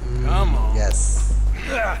 Arthur. Come on. Yes.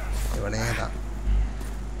 இவனே தான்.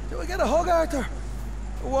 Do I get a hug, Arthur?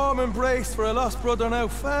 A warm embrace for a lost brother now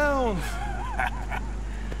found.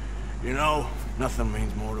 You know, nothing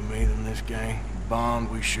means more to me than this gang. Bond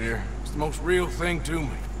we share. It's the most real thing to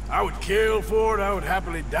me. I would kill for it, I would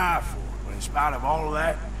happily die for it. But in spite of all of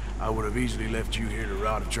that, I would have easily left you here to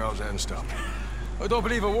rot if Charles hadn't stopped me. I don't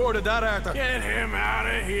believe a word of that, Arthur. Get him out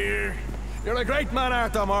of here. You're a great man,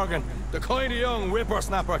 Arthur Morgan. The kind of young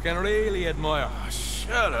whippersnapper can really admire. Oh,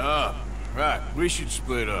 shut up. Right, we should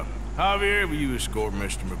split up. Javier, will you escort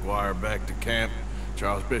Mr. McGuire back to camp?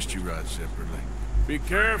 Charles, best you ride separately. Be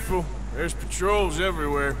careful. There's patrols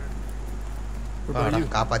everywhere. What about you?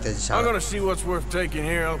 I'm gonna see what's worth taking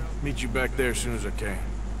here. I'll meet you back there as soon as I can.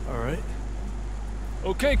 All right.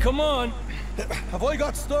 Okay, come on. Have I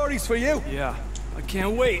got stories for you? Yeah, I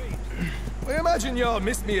can't wait. I imagine y'all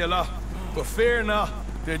miss me a lot, but fear not.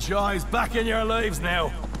 The joy's back in your lives now.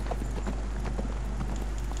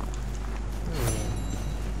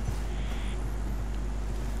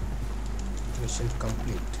 Mission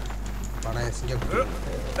complete.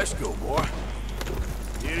 Let's go, boy.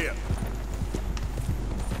 Get up.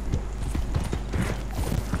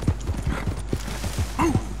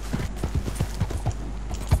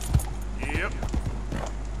 Yep.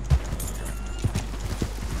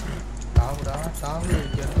 சாவு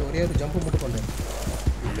இங்கே இருந்து ஒரே ஒரு jump மட்டும் பண்ணு.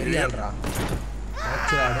 பெரிய ஆள்றா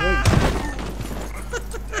ஆச்சுராடு.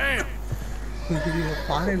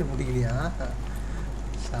 பாறையில் முடிக்கலையா?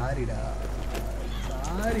 சாரிடா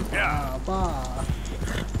சாரிப்பா அப்பா.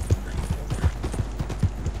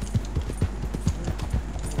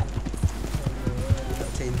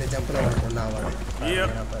 சரி இந்த ஜம்பில் உனக்கு ஒன்றும் ஆகாது.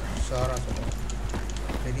 ஷோராக சொல்லுவோம்.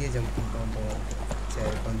 பெரிய ஜம்ப் போவோம்.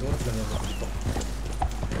 சரி கொஞ்சம் தூரத்தில் இருந்து பிடிப்போம்.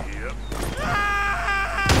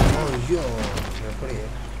 ஐயோ எப்படி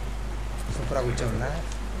சூப்பராக குச்சோம்ல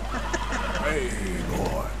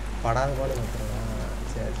படாத போல வந்துடுறா.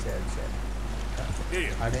 சரி சரி சரி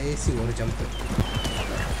கடைசி ஒரு ஜம்ப்பு.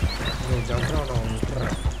 இந்த ஜம்பில் நான்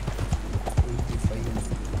விட்டுறேன்.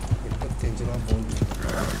 85 ரூபா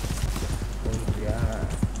போகுதுயா.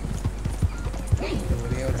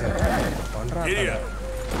 ஒரே ஒரு ஜம்ப் பண்ணுறான்.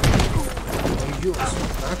 ஐயோ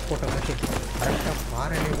ஸ்நாக் போட்ட மாதிரி கரெக்டாக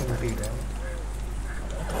பாறையிலே விட்டுக்கிட்டேன்.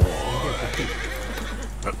 குட்டி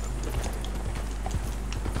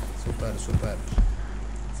சூப்பர் சூப்பர்.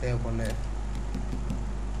 சேவ் பண்ணு.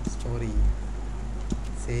 Story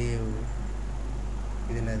save.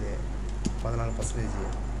 இது என்னது 14%.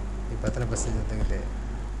 இப்போ எத்தனை பர்சன்டேஜ் வந்துக்குது?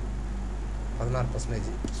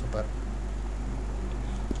 16%. சூப்பர்.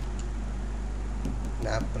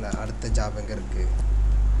 மேப்பில் அடுத்த ஜாப் எங்கே இருக்குது?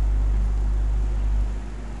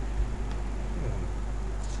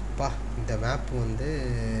 பா இந்த மேப் வந்து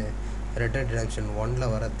ரெட் டெட் ரிடெம்ப்ஷன்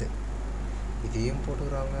 1ல் வரது. இதையும்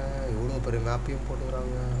போட்டுக்கிறாங்க. எவ்வளோ பெரிய மேப்பையும்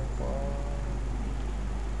போட்டுக்கிறாங்க. அப்பா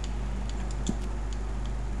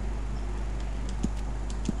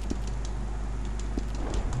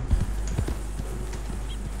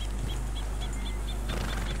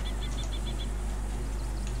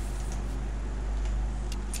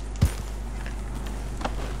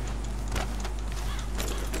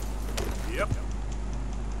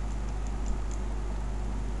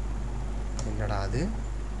என்னடா அது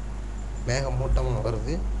மேகம் மூட்டமாக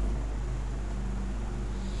வருது.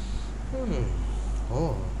 ஓ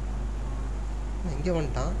இங்கே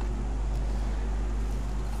வந்துட்டான்.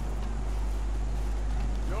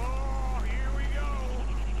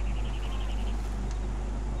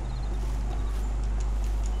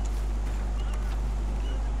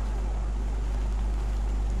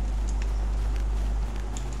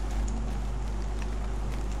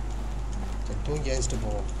 தூங்கி அழிச்சிட்டு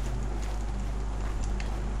போவோம்.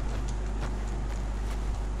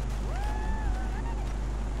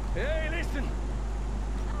 Hey, listen!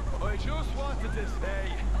 I just wanted to say,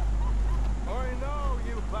 I know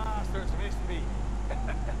you bastards missed me.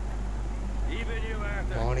 Even you,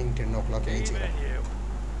 Arthur. Morning 10 o'clock. Even you.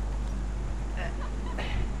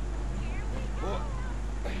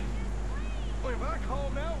 We're back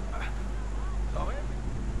home now. So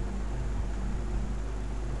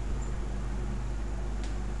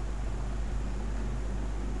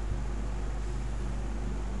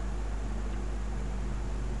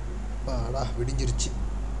பாடா விடிஞ்சிருச்சு.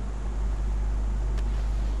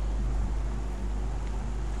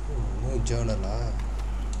 ஜேர்னலா?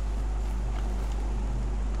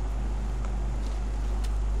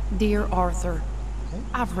 Dear Arthur,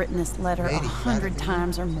 I've written this letter 100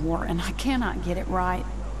 times or more, and I cannot get it right.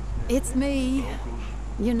 It's me.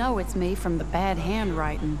 You know it's me from the bad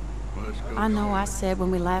handwriting. I know I said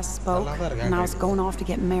when we last spoke, and I was going off to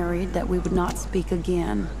get married, that we would not speak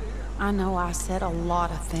again. I know I said a lot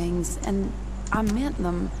of things, and I meant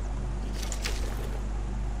them.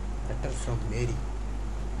 Letter from Mary.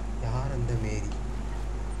 யார் அந்த மேரி?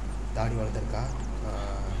 தாடி வளர்ந்துருக்கா?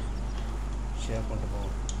 Share கொண்டு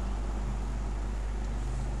போவோம்.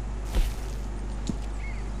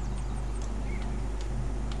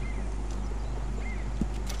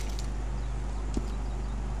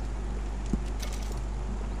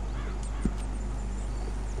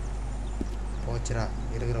 போச்சுரா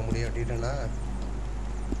இருக்கிற முடியும் அப்படின்னா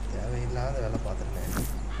தேவையில்லாத வேலை பார்த்துருந்தேன்.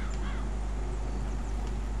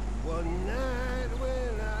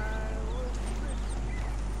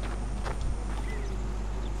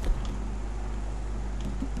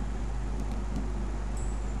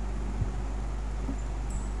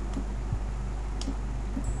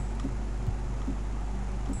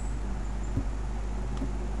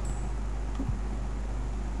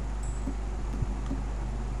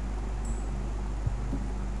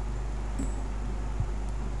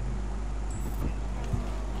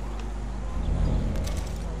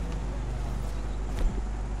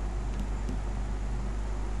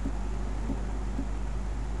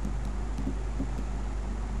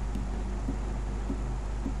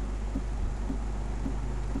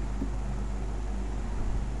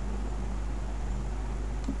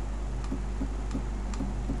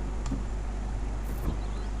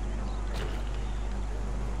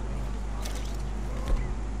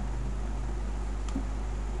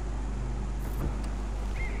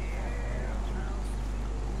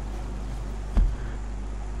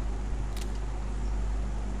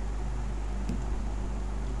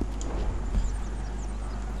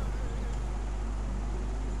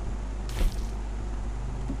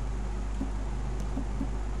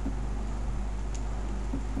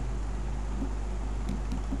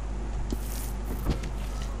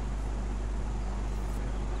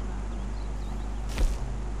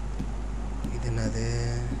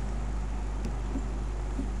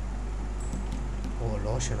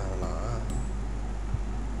 போர்ஷன் அதெல்லாம்.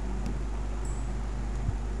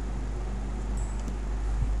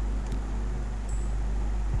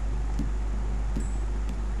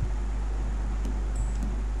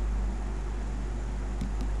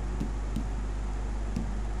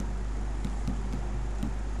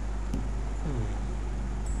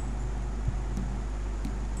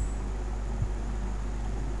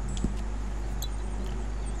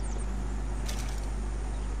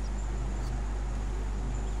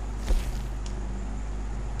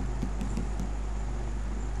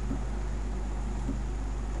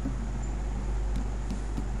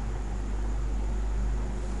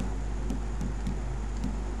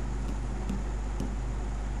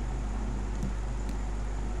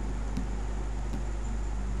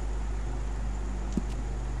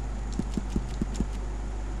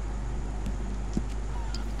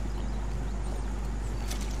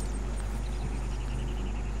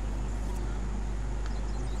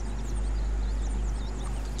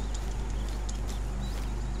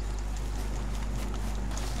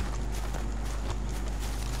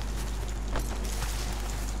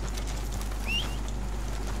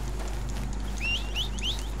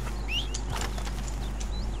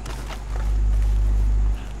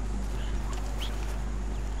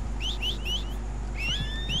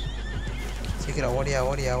 சீக்கிரம் ஓடியா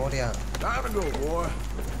ஓடியா ஓடியா. Time to go, boy.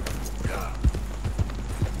 Yeah.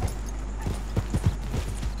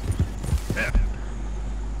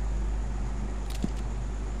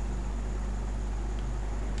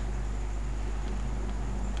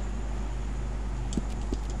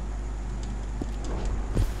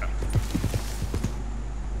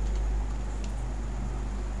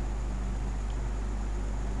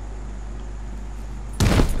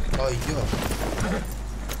 ஐயோ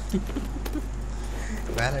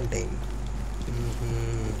Valentine.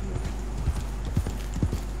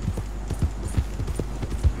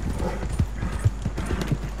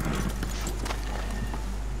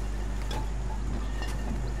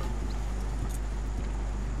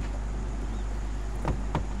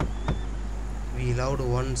 We loved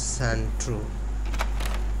once and true.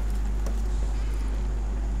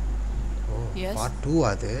 Oh, yes? Part 2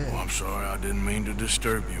 அது. Oh, I'm sorry, I didn't mean to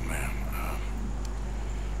disturb you, ma'am.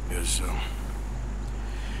 Is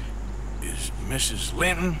Mrs.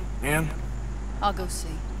 Linton in? I'll go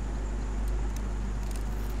see.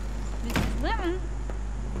 Mrs. Linton?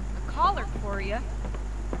 A caller for you.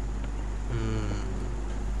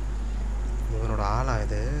 இவனோட ஆளா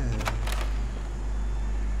இது?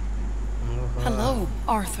 Hello,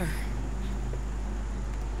 Arthur.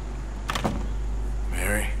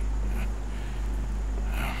 Mary?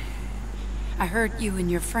 I heard you and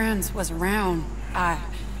your friends was around.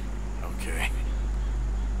 Okay.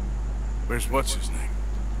 Where's what's his name?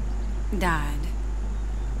 Died.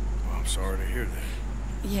 Well, I'm sorry to hear that.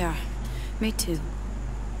 Yeah, me too.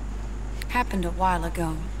 Happened a while ago.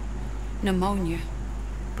 Pneumonia.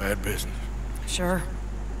 Bad business. Sure.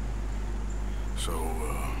 So,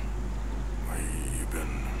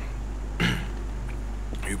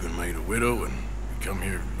 you've been made a widow and you come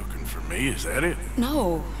here looking for me, is that it? No,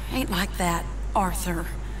 ain't like that, Arthur.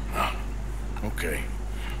 Ah, okay.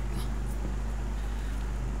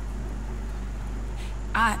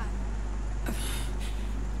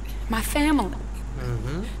 My family.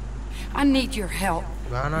 I need your help.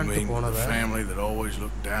 You mean the family that always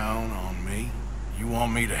looked down on me? You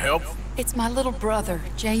want me to help? It's my little brother,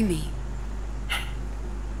 Jamie.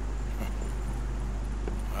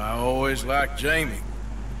 I always liked Jamie,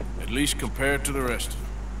 at least compared to the rest of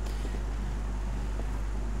them.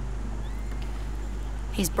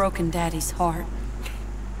 He's broken Daddy's heart.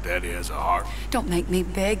 Daddy has a heart. Don't make me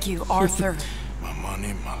beg you, Arthur. My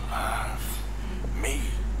money, my life, me.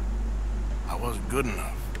 I wasn't good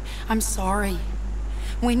enough. I'm sorry.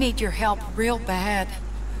 We need your help real bad.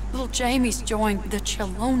 Little Jamie's joined the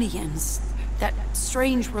Chelonians, that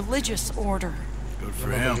strange religious order. Good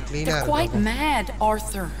for him. They're quite mad,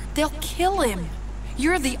 Arthur. They'll kill him.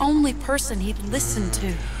 You're the only person he'd listen to.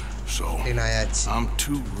 So, I'm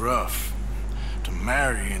too rough to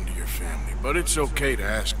marry into your family, but it's okay to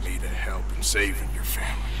ask me to help in saving your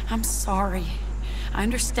family. I'm sorry. I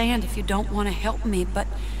understand if you don't want to help me, but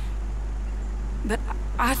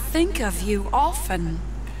I think of you often.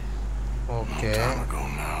 Okay. Long time ago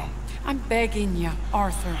now. I'm begging you,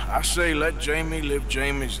 Arthur. I say let Jamie live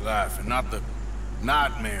Jamie's life and not the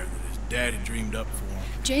nightmare that his daddy dreamed up for him.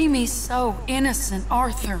 Jamie's so innocent,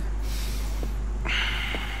 Arthur.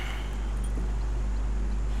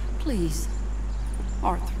 Please,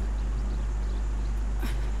 Arthur.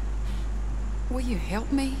 Will you help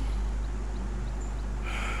me?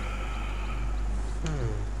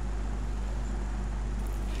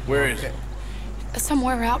 Where is it?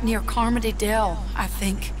 Somewhere out near Carmody Dell, I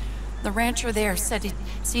think. The rancher there said he'd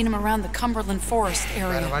seen him around the Cumberland Forest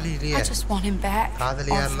area. I just want him back.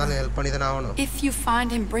 Arthur. If you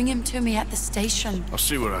find him, bring him to me at the station. I'll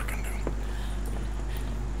see what I can do.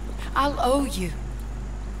 I'll owe you.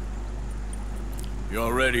 You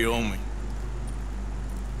already owe me.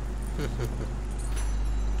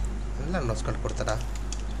 எல்லாம் நோஸ்கல் கொடுத்தடா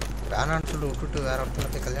வேணான்னு சொல்லி விட்டுட்டு வேற ஒருத்தனை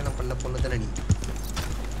போய் கல்யாணம் பண்ண பொண்ணு தானே நீ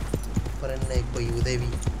அப்புறம் என்ன இப்போ உதவி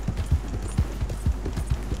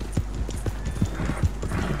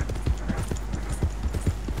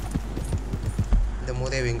இந்த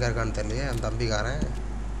மூதேவி எங்கே இருக்கான்னு தெரியலையே அந்த தம்பிக்காரன்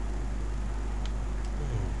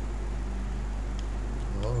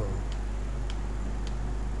ஓ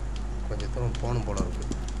கொஞ்சம் தூரம் போகணும் போல இருக்கு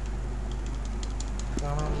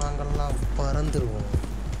ஆனால் நாங்கள்லாம் பறந்துருவோம்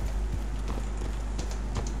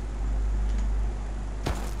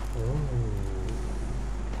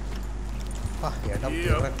இடம்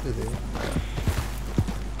பிறக்குது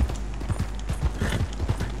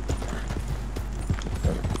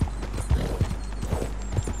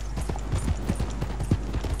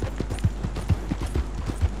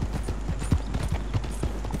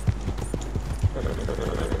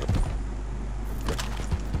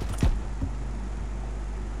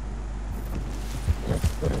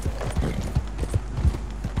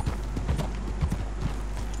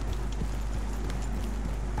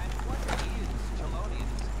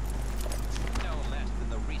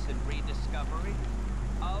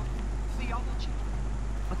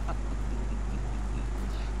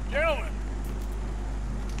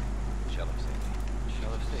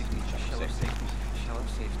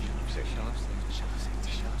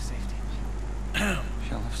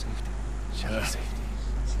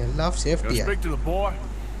Safety. Go speak to the boy.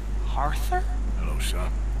 Arthur? Hello,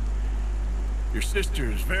 son. Your sister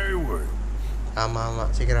is very worried. ஆமா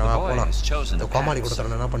சீக்கிரம் வா போலாம் இந்த கோமாளி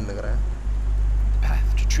கொடுக்கறேன் என்ன பண்ணுங்கற path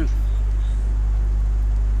to truth.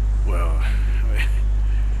 Well,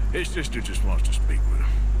 his sister just wants to speak with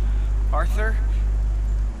him. Arthur,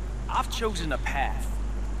 I've chosen a path.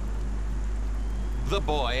 The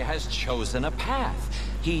boy has chosen a path.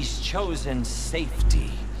 He's chosen safety.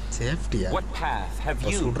 Safety. What path have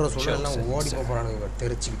you chosen?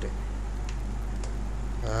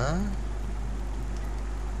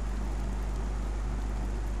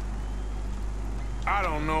 I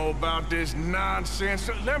don't know about this nonsense.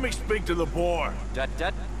 Let me speak to the boy.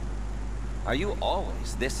 Are you always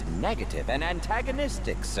this negative and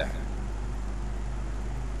antagonistic, sir?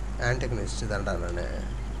 Antagonist,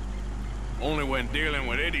 only when dealing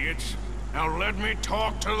with idiots. Now let me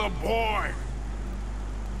talk to the boy.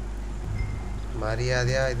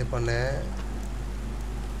 மரியாதையா இது பண்ணு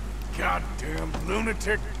Goddamn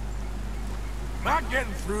lunatic. Am I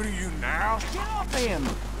getting through to you now? Get off him!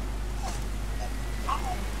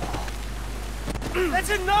 That's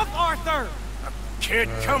enough, Arthur! Kid,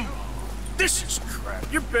 come on. This is crap.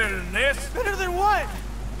 You're better than this. Better than what?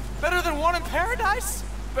 Better than one in paradise?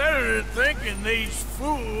 Better than thinking these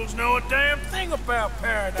fools know a damn thing about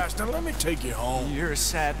paradise. Now let me take you home. You're a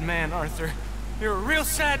sad man, Arthur. You're a real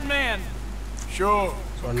sad man. Sure.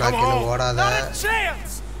 Come on. Not a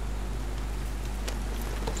chance.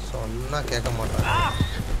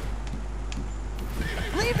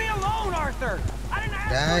 Leave me alone, Arthur. I didn't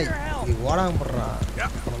ask for your help.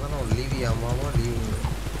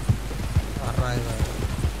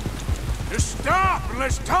 Just stop and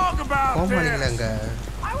let's talk about this.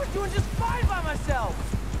 I was doing just fine by myself.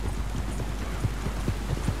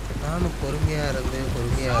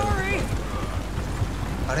 Sorry.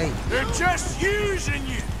 They're just using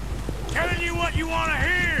you. Telling you what you want to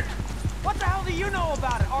hear. What the hell do you know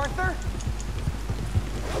about it, Arthur?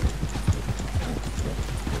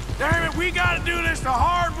 Damn it, we gotta do this the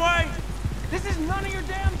hard way. This is none of your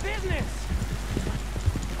damn business.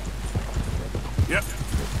 Yep.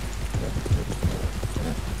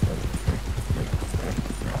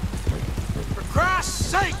 For Christ's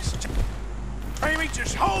sakes! Jamie,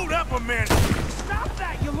 just hold up a minute. Stop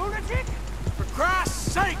that, you lunatic! For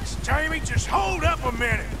Christ's sakes, Jamie, just hold up a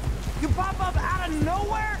minute. You pop up out of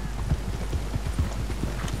nowhere?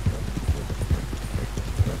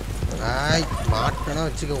 Ay, மாட்டனா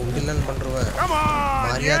வச்சுக்க உண்டிலன் பண்றவன்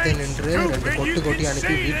மரியாதை நின்று ரெண்டு கொட்டு கொட்டி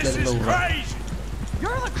அனுப்பி வீட்ல இருந்து விடுறான்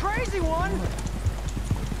You're the crazy one.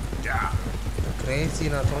 Crazy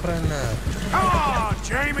நான் சொல்றேன் என்ன Come on,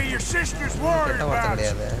 Jamie, your sister's worried about you.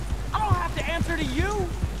 I don't have to answer to you.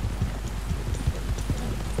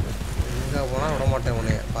 இங்க போனா விட மாட்டேன்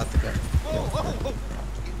உன்னை பாத்துக்க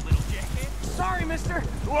Sorry, mister.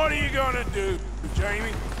 What are you gonna do,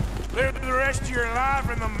 Jamie? Live the rest of your life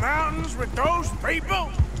in the mountains with those people?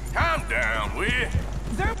 Calm down, will you?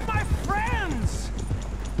 They're my friends!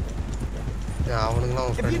 அவனுங்களாம்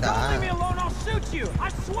If you ஃப்ரெண்டா? don't leave me alone, I'll shoot you! I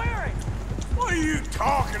swear it! What are you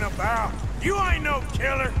talking about? You ain't no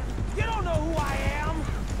killer. You don't know who I am!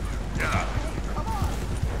 Come on!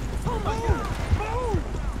 Oh my God! Move!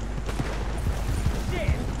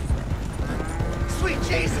 Shit! Sweet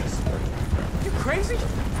Jesus! You crazy?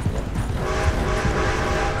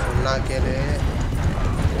 சொன்னா கேளு.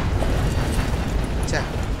 ச்சே.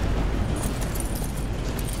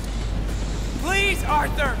 Please,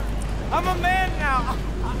 Arthur! I'm a man now.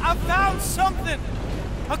 I found something.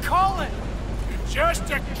 A calling. You're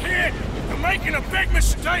just a kid. You're making a big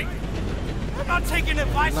mistake. I'm not taking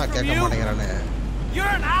advice நான் from கேட்க you. மாட்டேங்கிறானே.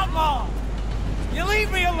 You're an outlaw. You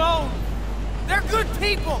leave me alone. They're good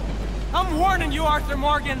people. I'm warning you, Arthur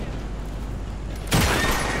Morgan.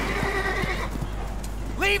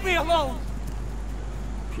 Leave me alone.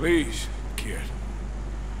 Please, kid.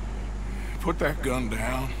 Put that gun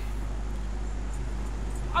down.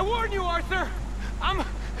 I warn you, Arthur.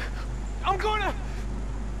 I'm gonna...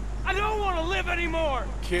 I don't want to live anymore.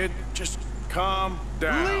 Kid, just calm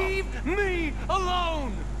down. Leave me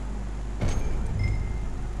alone.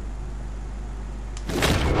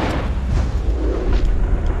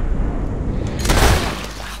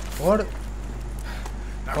 ஓடு.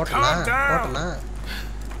 Now ஓட்டனா? calm down. ஓட்டனா?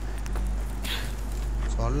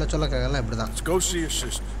 சொல்ல கேட்கலாம் இப்படிதான். Let's go see your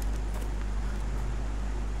sister.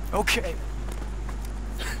 Okay.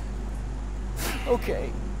 Okay.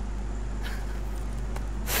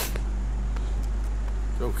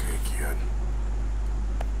 It's okay, kid.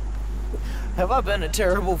 Have I been a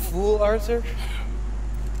terrible fool, Arthur?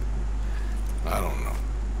 I don't know.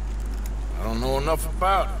 I don't know enough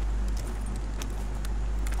about it.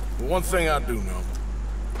 But one thing I do know.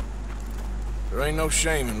 There ain't no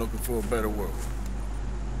shame in looking for a better world.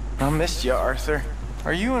 I missed you, Arthur.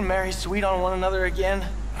 Are you and Mary sweet on one another again?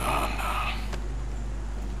 Oh, no.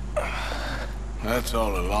 That's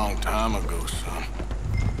all a long time ago, son.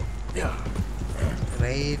 Yeah.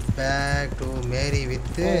 Right back to Mary with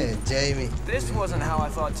Jamie. This wasn't how I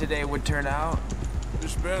thought today would turn out.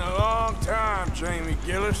 It's been a long time, Jamie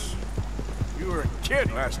Gillis. You were a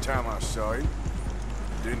kid last time I saw you.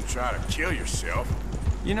 Didn't try to kill yourself.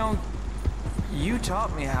 You know, you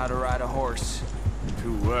taught me how to ride a horse.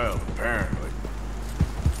 Too well, apparently.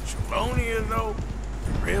 Chelonia, though?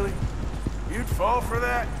 Really? You'd fall for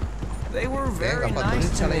that? They were very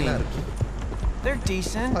nice to me. They're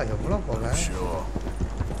decent. I'm sure.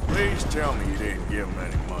 Please tell me you didn't give them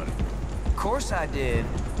any money. Of course I did.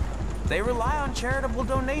 They rely on charitable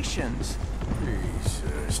donations.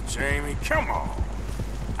 Jesus, Jamie, come on.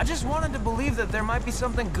 I just wanted to believe that there might be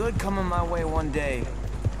something good coming my way one day.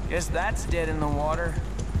 Guess that's dead in the water.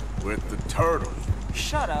 With the turtles.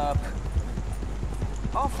 Shut up.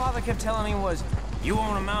 All Father kept telling me was, you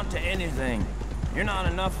won't amount to anything. You're not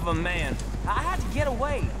enough of a man. I had to get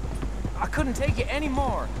away. I couldn't take it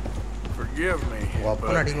anymore. Forgive me,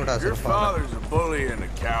 but your father's a bully and a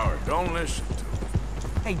coward. Don't listen to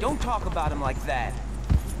him. Hey, don't talk about him like that.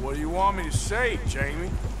 What do you want me to say,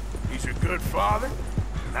 Jamie? He's a good father?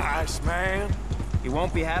 Nice man? He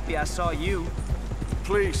won't be happy I saw you.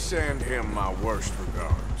 Please send him my worst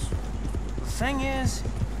regards. The thing is,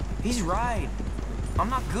 he's right. I'm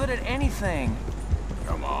not good at anything.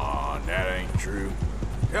 Come on, that ain't true.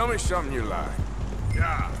 Tell me something you like.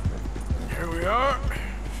 Yeah, here we are.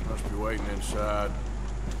 She must be waiting inside.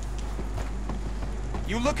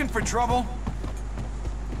 You looking for trouble?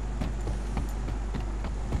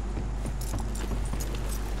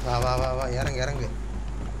 வா இறங்கு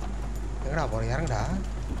எங்கடா போற இறங்குடா.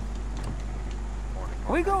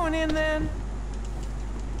 Are we going in then?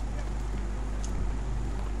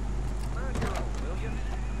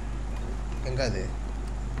 எங்க அது?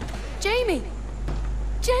 Jamie!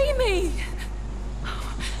 Jamie!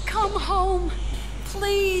 Come home.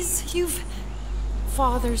 Please,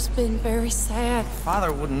 Father's been very sad.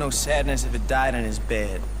 Father wouldn't know sadness if it died in his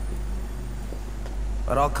bed.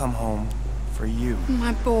 But I'll come home for you.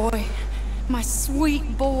 My boy. My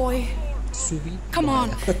sweet boy. Sweet Come boy. on.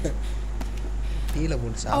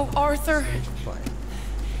 Oh, Arthur.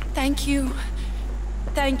 Thank you.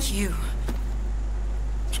 Thank you.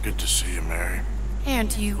 It's good to see you, Mary.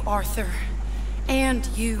 And you, Arthur. And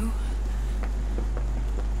you.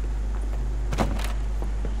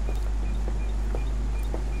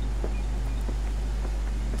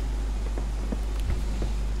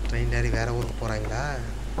 Train ஏறி வேற ஊருக்கு போறாங்களா?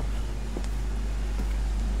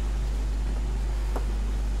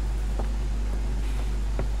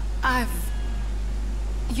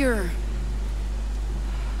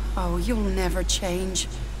 Oh, you'll never change.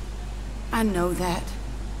 I know that.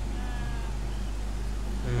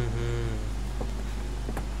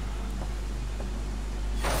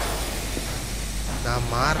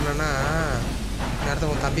 மாறினா நேரத்தை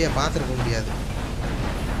உன் தம்பியை பார்த்துருக்க முடியாது.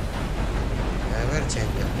 வேறு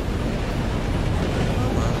சேஞ்ச்.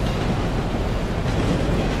 ஆமாம்,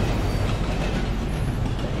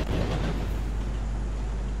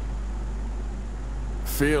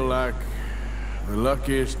 feel like the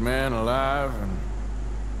luckiest man alive, and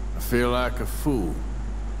I feel like a fool.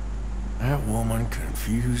 That woman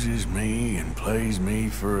confuses me and plays me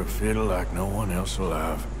for a fiddle like no one else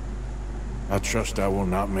alive. I trust I will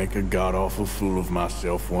not make a god-awful fool of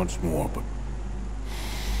myself once more, but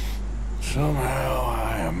somehow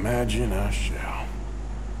I imagine I shall.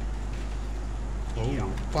 Oh,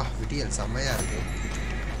 wow, video செமையா இருக்கு.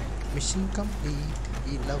 Mission complete.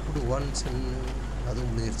 He loved once and அது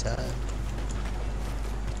முடிஞ்சிருச்சா?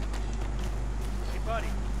 Hey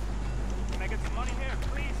buddy, can I get some money here,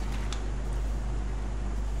 please?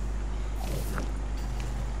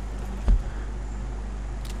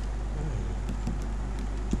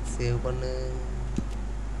 Save பண்ணு.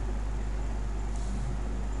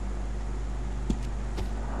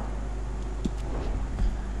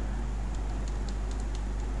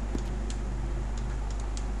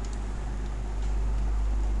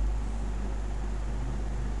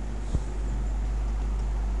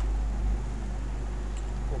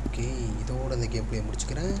 Okay, இதோட இந்த game play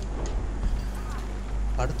முடிச்சுக்கிறேன்.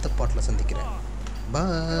 அடுத்த பாட்டில் சந்திக்கிறேன்.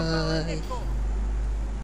 பாய்.